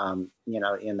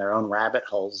 in their own rabbit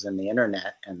holes in the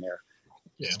internet, and they're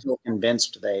still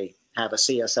convinced they have a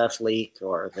CSF leak,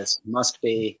 or this must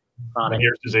be chronic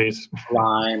disease,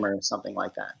 Lyme, or something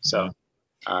like that. So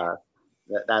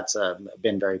that's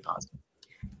been very positive.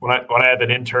 When I have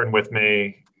an intern with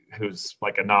me who's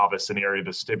like a novice in the area of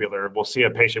vestibular, we'll see a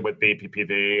patient with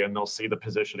BPPV, and they'll see the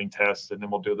positioning test, and then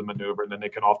we'll do the maneuver, and then they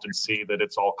can often see that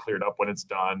it's all cleared up when it's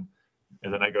done.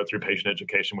 And then I go through patient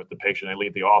education with the patient. I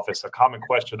leave the office. A common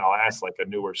question I'll ask like a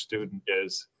newer student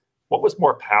is, what was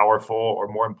more powerful or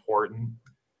more important,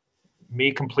 me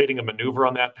completing a maneuver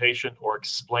on that patient, or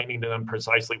explaining to them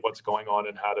precisely what's going on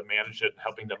and how to manage it, and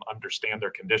helping them understand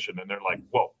their condition? And they're like,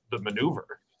 well, the maneuver.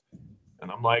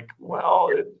 And I'm like, well,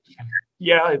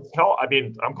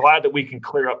 I'm glad that we can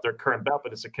clear up their current bout,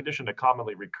 but it's a condition that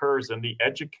commonly recurs. And the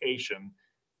education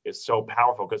is so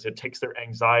powerful, because it takes their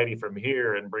anxiety from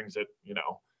here and brings it,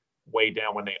 way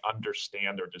down when they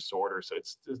understand their disorder. So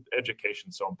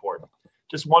education so important.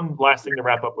 Just one last thing to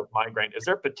wrap up with migraine. Is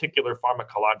there a particular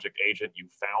pharmacologic agent you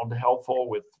found helpful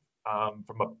with,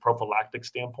 from a prophylactic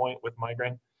standpoint with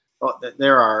migraine? Well,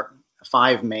 there are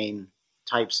 5 main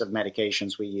types of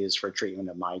medications we use for treatment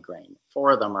of migraine.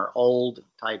 4 of them are old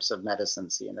types of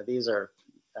medicines. These are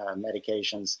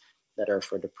medications that are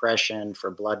for depression,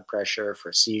 for blood pressure,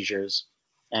 for seizures,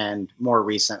 and more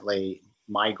recently,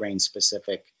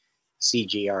 migraine-specific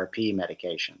CGRP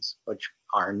medications, which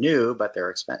are new, but they're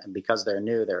expensive. Because they're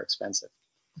new, they're expensive.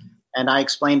 And I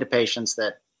explain to patients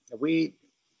that we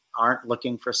aren't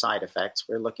looking for side effects.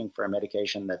 We're looking for a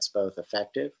medication that's both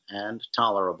effective and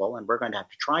tolerable, and we're going to have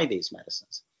to try these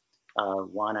medicines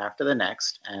one after the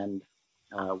next. And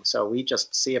so we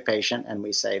just see a patient and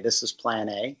we say, this is plan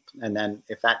A. And then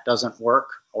if that doesn't work,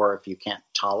 or if you can't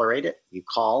tolerate it, you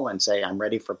call and say, I'm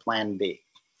ready for plan B.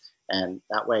 And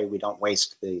that way we don't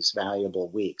waste these valuable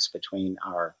weeks between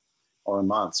our or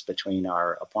months between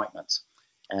our appointments.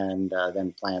 And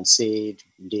then plan C,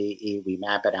 D, E, we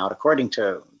map it out according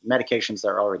to medications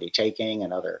they're already taking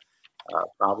and other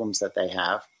problems that they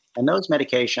have. And those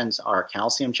medications are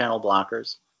calcium channel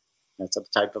blockers. That's a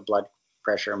type of blood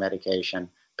pressure medication.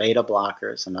 Beta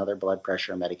blockers, another blood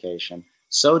pressure medication.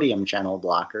 Sodium channel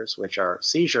blockers, which are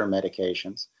seizure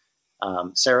medications.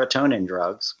 Serotonin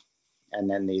drugs. And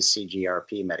then these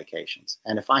CGRP medications.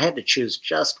 And if I had to choose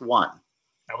just one.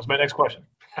 That was my next question.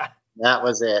 That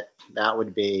was it. That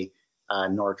would be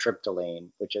nortriptyline,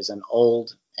 which is an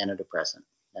old antidepressant.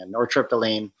 And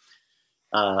nortriptyline,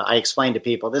 I explained to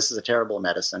people, this is a terrible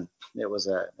medicine.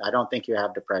 I don't think you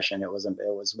have depression. It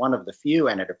was one of the few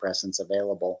antidepressants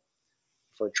available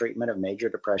for treatment of major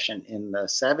depression in the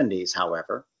 70s,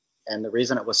 however. And the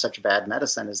reason it was such a bad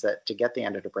medicine is that to get the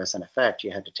antidepressant effect,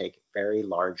 you had to take very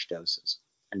large doses.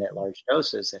 And at large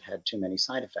doses, it had too many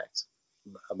side effects.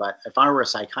 But if I were a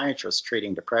psychiatrist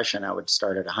treating depression, I would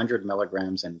start at 100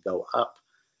 milligrams and go up.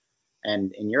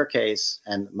 And in your case,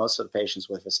 and most of the patients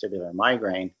with vestibular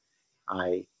migraine,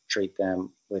 I treat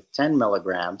them with 10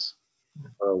 milligrams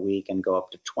for a week and go up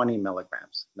to 20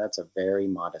 milligrams. That's a very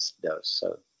modest dose.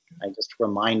 So I just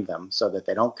remind them so that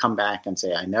they don't come back and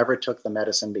say, I never took the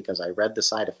medicine because I read the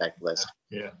side effect list.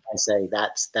 Yeah. I say,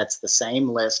 that's the same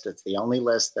list. It's the only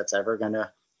list that's ever going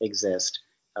to exist.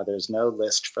 There's no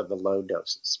list for the low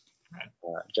doses.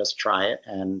 Right. Just try it.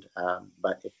 And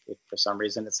but if for some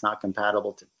reason it's not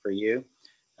compatible for you,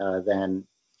 then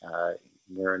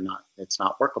it's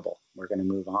not workable. We're going to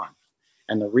move on.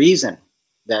 And the reason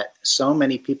that so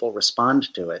many people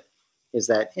respond to it is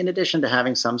that in addition to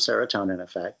having some serotonin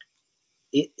effect,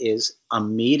 it is a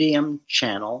medium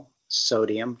channel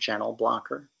sodium channel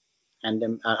blocker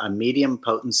and a medium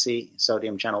potency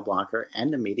sodium channel blocker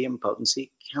and a medium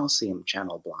potency calcium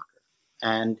channel blocker.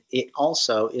 And it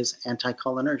also is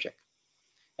anticholinergic.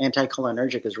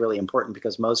 Anticholinergic is really important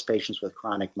because most patients with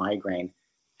chronic migraine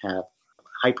have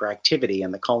hyperactivity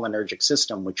in the cholinergic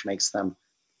system, which makes them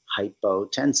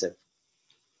hypotensive.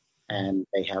 And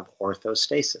they have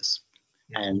orthostasis.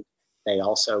 And they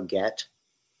also get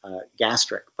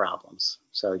gastric problems,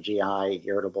 so GI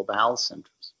irritable bowel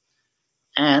symptoms.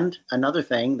 And another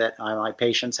thing that my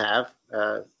patients have,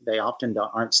 they often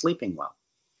aren't sleeping well.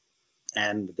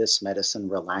 And this medicine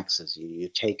relaxes you. You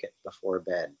take it before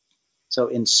bed. So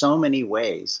in so many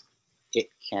ways, it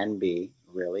can be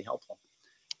really helpful.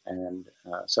 And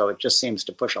so it just seems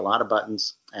to push a lot of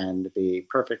buttons and be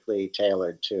perfectly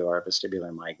tailored to our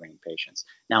vestibular migraine patients.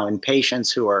 Now, in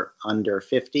patients who are under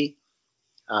 50,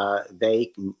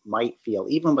 they might feel,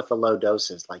 even with the low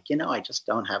doses, like, I just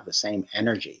don't have the same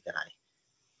energy that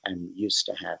I am used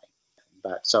to having.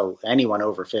 But so anyone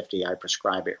over 50, I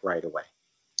prescribe it right away.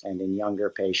 And in younger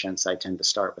patients, I tend to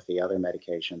start with the other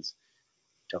medications,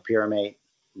 topiramate,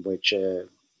 which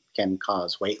can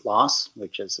cause weight loss,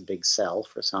 which is a big sell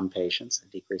for some patients.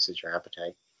 It decreases your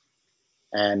appetite.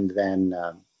 And then,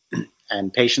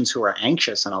 and patients who are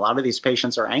anxious, and a lot of these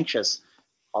patients are anxious,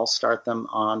 I'll start them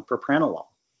on propranolol,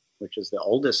 which is the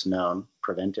oldest known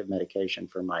preventive medication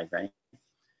for migraine.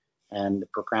 And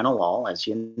propranolol, as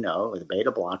you know, the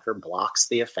beta blocker blocks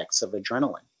the effects of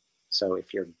adrenaline. So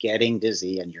if you're getting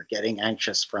dizzy and you're getting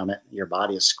anxious from it, your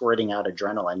body is squirting out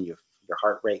adrenaline, your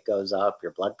heart rate goes up,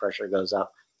 your blood pressure goes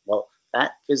up. Well,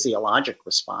 that physiologic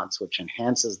response, which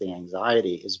enhances the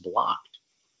anxiety, is blocked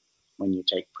when you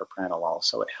take propranolol.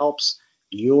 So it helps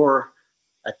your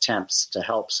attempts to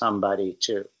help somebody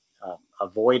to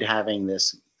avoid having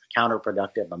this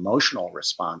counterproductive emotional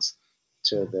response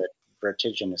to the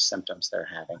vertiginous symptoms they're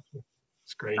having.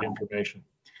 It's great information.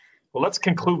 Well, let's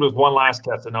conclude with one last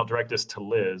test, and I'll direct this to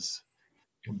Liz.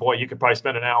 And boy, you could probably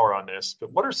spend an hour on this,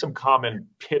 but what are some common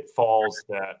pitfalls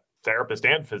that therapists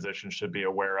and physicians should be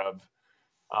aware of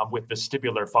with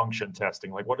vestibular function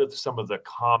testing? Like, what are some of the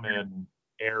common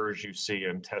errors you see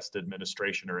in test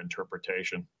administration or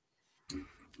interpretation?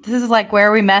 This is like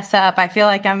where we mess up. I feel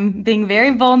like I'm being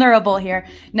very vulnerable here.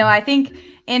 No, I think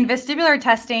in vestibular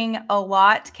testing, a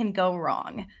lot can go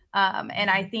wrong. And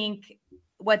I think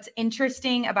what's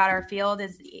interesting about our field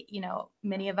is,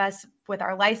 many of us with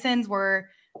our license, we're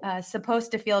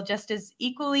supposed to feel just as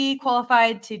equally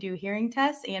qualified to do hearing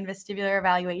tests and vestibular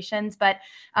evaluations, but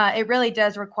it really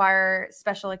does require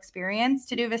special experience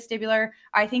to do vestibular.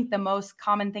 I think the most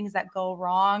common things that go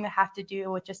wrong have to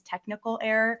do with just technical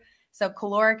error. So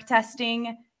caloric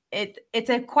testing, it's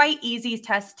a quite easy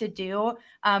test to do,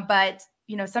 but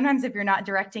sometimes if you're not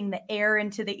directing the air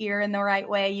into the ear in the right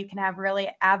way, you can have really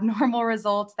abnormal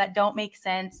results that don't make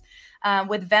sense.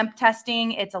 With VEMP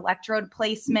testing, it's electrode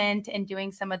placement and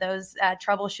doing some of those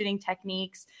troubleshooting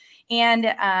techniques.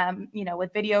 And,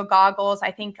 with video goggles,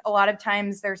 I think a lot of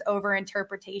times there's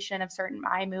overinterpretation of certain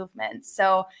eye movements.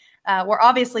 So we're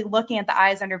obviously looking at the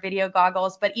eyes under video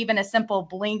goggles, but even a simple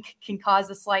blink can cause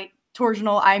a slight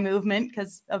torsional eye movement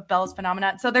because of Bell's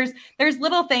phenomenon. So there's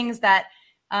little things that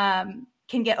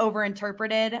can get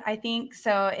overinterpreted, I think.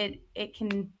 So it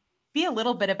can be a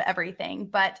little bit of everything.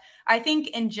 But I think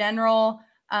in general,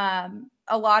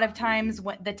 a lot of times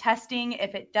when the testing,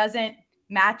 if it doesn't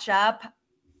match up,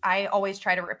 I always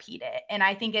try to repeat it. And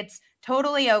I think it's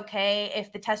totally okay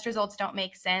if the test results don't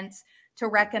make sense to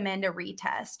recommend a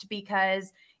retest,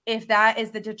 because if that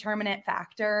is the determinant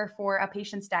factor for a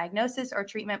patient's diagnosis or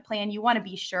treatment plan, you want to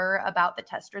be sure about the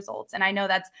test results. And I know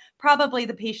that's probably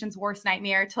the patient's worst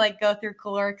nightmare to go through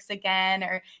calorics again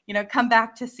or, come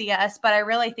back to see us. But I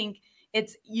really think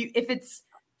if it's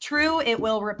true, it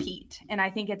will repeat. And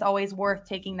I think it's always worth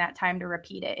taking that time to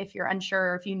repeat it if you're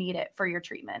unsure, if you need it for your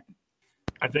treatment.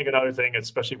 I think another thing,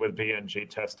 especially with VNG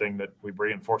testing that we've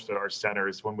reinforced at our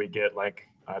centers, when we get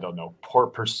poor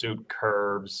pursuit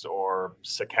curves or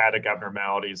saccadic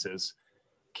abnormalities, is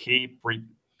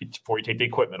before you take the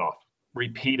equipment off,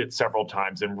 repeat it several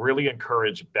times and really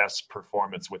encourage best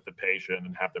performance with the patient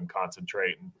and have them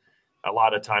concentrate. And a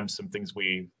lot of times some things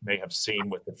we may have seen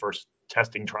with the first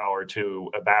testing trial or two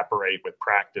evaporate with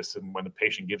practice and when the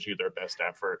patient gives you their best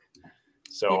effort.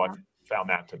 So yeah. I've found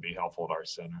that to be helpful at our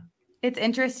center. It's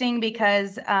interesting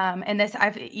because,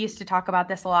 I've used to talk about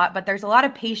this a lot, but there's a lot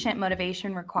of patient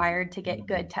motivation required to get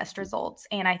good test results.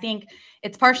 And I think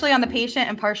it's partially on the patient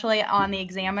and partially on the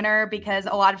examiner, because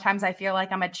a lot of times I feel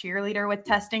like I'm a cheerleader with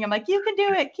testing. I'm like, you can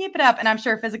do it, keep it up. And I'm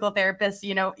sure physical therapists,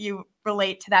 you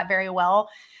relate to that very well.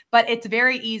 But it's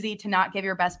very easy to not give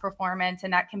your best performance.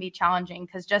 And that can be challenging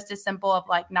because just as simple of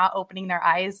not opening their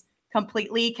eyes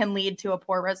completely can lead to a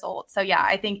poor result. So yeah,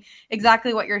 I think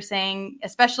exactly what you're saying,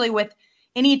 especially with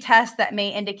any test that may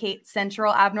indicate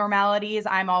central abnormalities,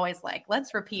 I'm always like,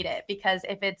 let's repeat it, because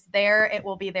if it's there, it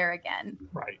will be there again.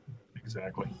 Right.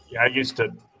 Exactly. Yeah. I used to,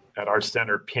 at our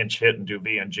center, pinch hit and do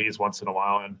VNGs once in a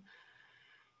while. And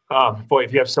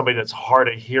if you have somebody that's hard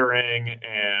of hearing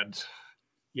and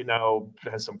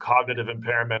has some cognitive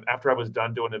impairment. After I was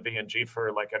done doing a VNG for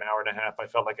an hour and a half, I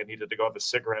felt like I needed to go have a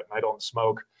cigarette, and I don't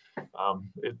smoke.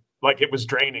 It was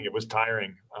draining. It was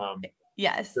tiring.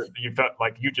 Yes. You felt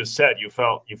like you just said, you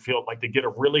feel like to get a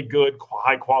really good,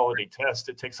 high quality test,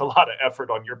 it takes a lot of effort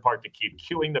on your part to keep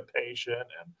cueing the patient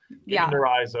and getting their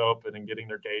eyes open and getting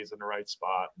their gaze in the right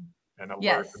spot and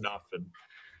alert enough.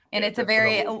 And it's a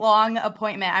very long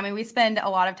appointment. I mean, we spend a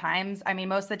lot of times. I mean,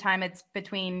 most of the time it's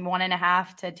between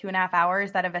 1.5 to 2.5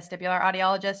 hours that a vestibular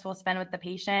audiologist will spend with the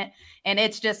patient. And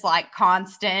it's just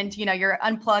constant, you're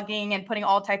unplugging and putting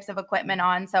all types of equipment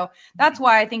on. So that's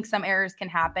why I think some errors can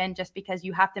happen, just because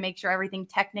you have to make sure everything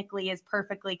technically is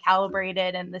perfectly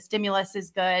calibrated and the stimulus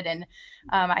is good. And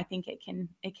I think it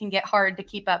can get hard to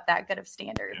keep up that good of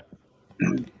standard.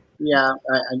 Yeah,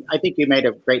 I think you made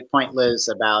a great point, Liz,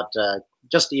 about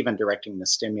just even directing the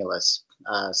stimulus.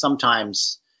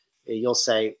 Sometimes you'll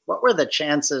say, what were the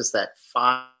chances that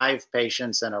 5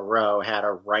 patients in a row had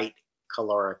a right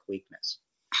caloric weakness?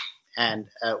 And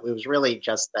it was really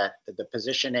just that the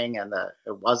positioning and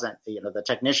the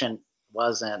technician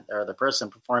wasn't, or the person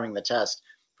performing the test,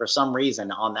 for some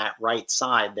reason on that right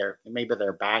side, maybe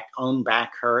their own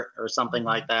back hurt or something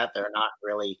like that. They're not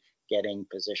really getting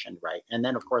positioned right. And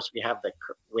then of course we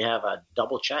have a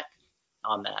double check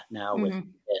on that now with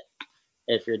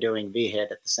if you're doing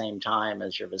VHIT at the same time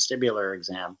as your vestibular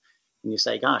exam, and you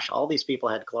say, gosh, all these people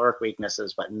had caloric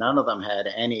weaknesses, but none of them had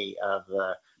any of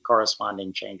the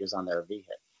corresponding changes on their VHIT.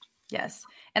 Yes.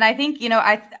 And I think,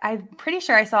 I'm pretty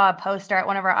sure I saw a poster at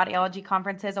one of our audiology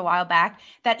conferences a while back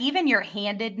that even your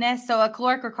handedness, so a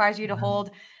caloric requires you to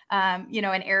hold an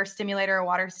air stimulator or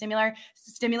water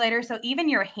stimulator. So even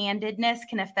your handedness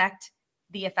can affect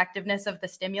the effectiveness of the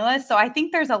stimulus. So I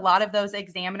think there's a lot of those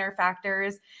examiner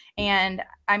factors. And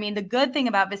I mean, the good thing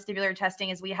about vestibular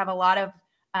testing is we have a lot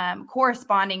of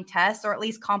corresponding tests, or at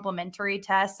least complementary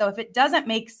tests. So if it doesn't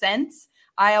make sense,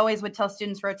 I always would tell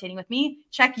students rotating with me,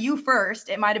 check you first.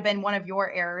 It might have been one of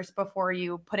your errors before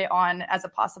you put it on as a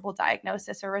possible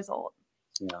diagnosis or result.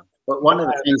 Yeah. But one of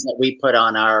the things that we put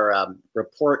on our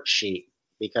report sheet,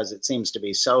 because it seems to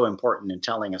be so important in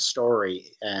telling a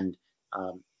story and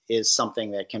is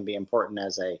something that can be important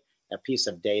as a piece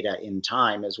of data in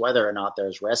time, is whether or not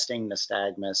there's resting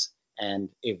nystagmus and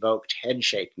evoked head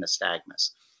shake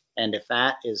nystagmus. And if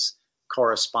that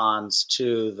corresponds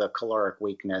to the caloric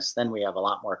weakness, then we have a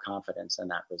lot more confidence in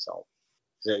that result.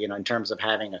 So, in terms of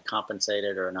having a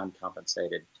compensated or an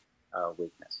uncompensated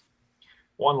weakness.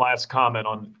 One last comment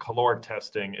on caloric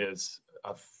testing is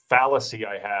a fallacy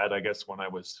I had, I guess, when I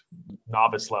was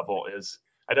novice level is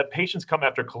I'd have patients come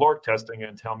after caloric testing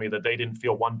and tell me that they didn't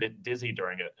feel one bit dizzy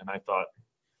during it. And I thought,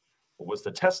 well, was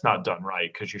the test not done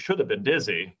right? Because you should have been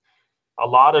dizzy. A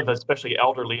lot of, especially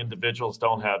elderly individuals,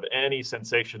 don't have any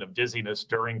sensation of dizziness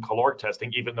during caloric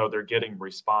testing, even though they're getting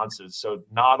responses. So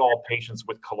not all patients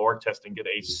with caloric testing get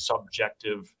a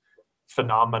subjective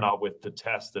phenomena with the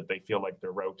test that they feel like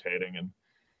they're rotating. And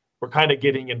we're kind of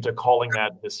getting into calling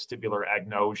that vestibular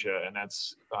agnosia. And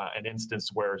that's an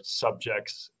instance where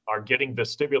subjects are getting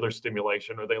vestibular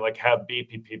stimulation, or they like have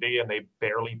BPPV and they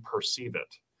barely perceive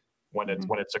it when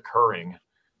it's occurring.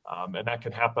 And that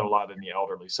can happen a lot in the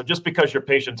elderly. So just because your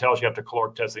patient tells you after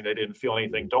caloric testing they didn't feel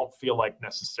anything, don't feel like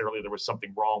necessarily there was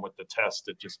something wrong with the test.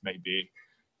 It just may be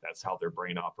that's how their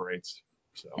brain operates.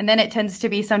 So. And then it tends to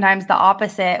be sometimes the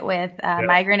opposite with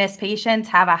migrainous patients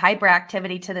have a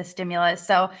hyperactivity to the stimulus.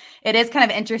 So it is kind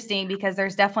of interesting because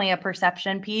there's definitely a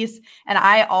perception piece. And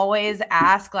I always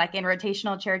ask, like in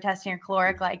rotational chair testing or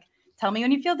caloric, like, tell me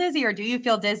when you feel dizzy, or do you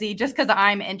feel dizzy? Just because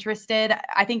I'm interested.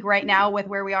 I think right now with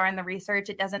where we are in the research,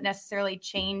 it doesn't necessarily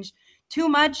change too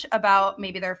much about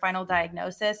maybe their final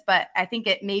diagnosis, but I think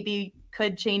it maybe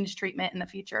could change treatment in the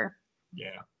future.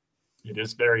 Yeah, it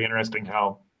is very interesting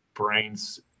how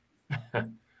brains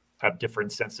have different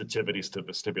sensitivities to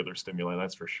vestibular stimuli.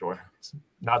 That's for sure. It's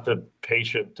not the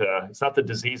patient. It's not the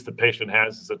disease the patient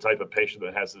has. It's the type of patient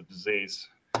that has the disease.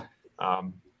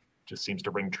 Just seems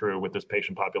to ring true with this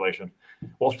patient population.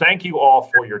 Well, thank you all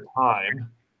for your time.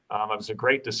 It was a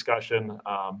great discussion.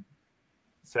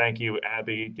 Thank you,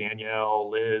 Abby, Danielle,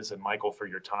 Liz, and Michael for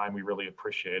your time. We really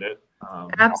appreciate it.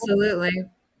 Absolutely.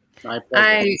 My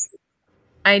pleasure.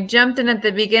 I jumped in at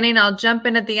the beginning. I'll jump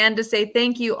in at the end to say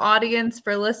thank you, audience,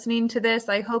 for listening to this.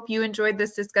 I hope you enjoyed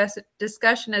this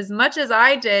discussion as much as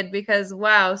I did, because,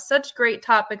 wow, such great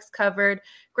topics covered,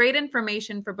 great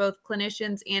information for both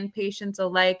clinicians and patients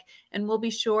alike. And we'll be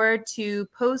sure to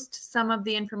post some of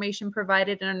the information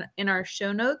provided in our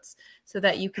show notes so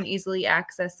that you can easily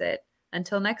access it.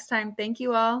 Until next time, thank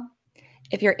you all.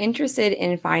 If you're interested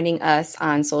in finding us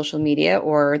on social media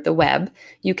or the web,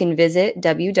 you can visit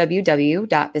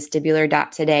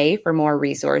www.vestibular.today for more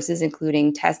resources,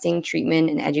 including testing, treatment,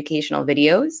 and educational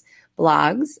videos,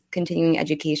 blogs, continuing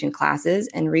education classes,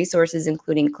 and resources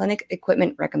including clinic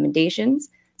equipment recommendations,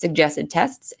 suggested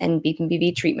tests, and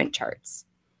BPPV treatment charts.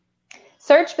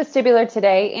 Search Vestibular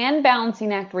Today and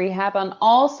Balancing Act Rehab on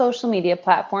all social media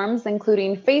platforms,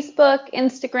 including Facebook,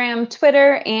 Instagram,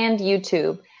 Twitter, and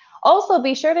YouTube. Also,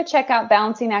 be sure to check out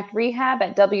Balancing Act Rehab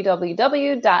at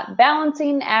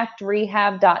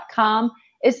www.balancingactrehab.com,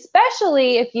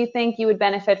 especially if you think you would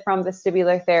benefit from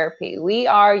vestibular therapy. We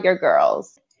are your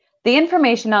girls. The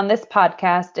information on this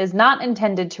podcast is not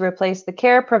intended to replace the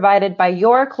care provided by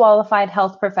your qualified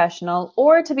health professional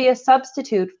or to be a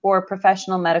substitute for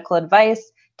professional medical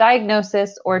advice,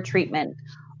 diagnosis, or treatment.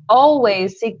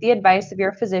 Always seek the advice of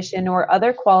your physician or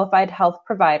other qualified health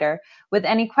provider with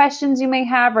any questions you may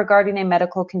have regarding a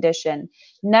medical condition.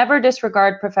 Never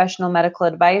disregard professional medical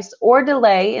advice or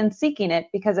delay in seeking it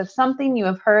because of something you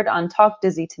have heard on Talk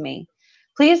Dizzy to Me.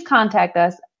 Please contact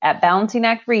us at Balancing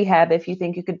Act Rehab if you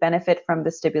think you could benefit from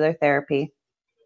vestibular therapy.